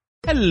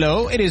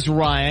 Hello, it is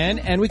Ryan,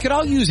 and we could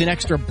all use an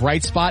extra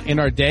bright spot in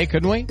our day,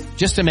 couldn't we?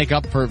 Just to make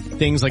up for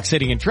things like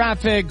sitting in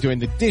traffic, doing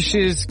the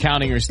dishes,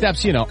 counting your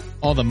steps, you know,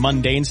 all the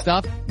mundane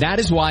stuff. That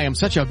is why I'm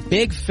such a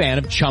big fan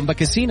of Chumba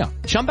Casino.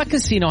 Chumba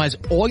Casino has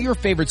all your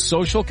favorite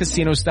social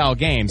casino-style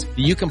games that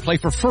you can play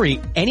for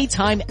free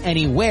anytime,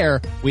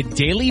 anywhere with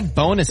daily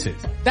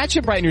bonuses. That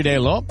should brighten your day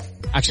a little.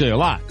 Actually, a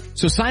lot.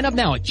 So sign up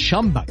now at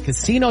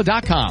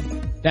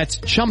ChumbaCasino.com. That's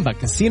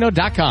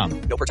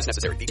ChumbaCasino.com. No purchase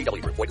necessary.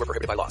 VGW Group. Void where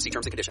prohibited by law. See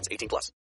terms and conditions. 18+.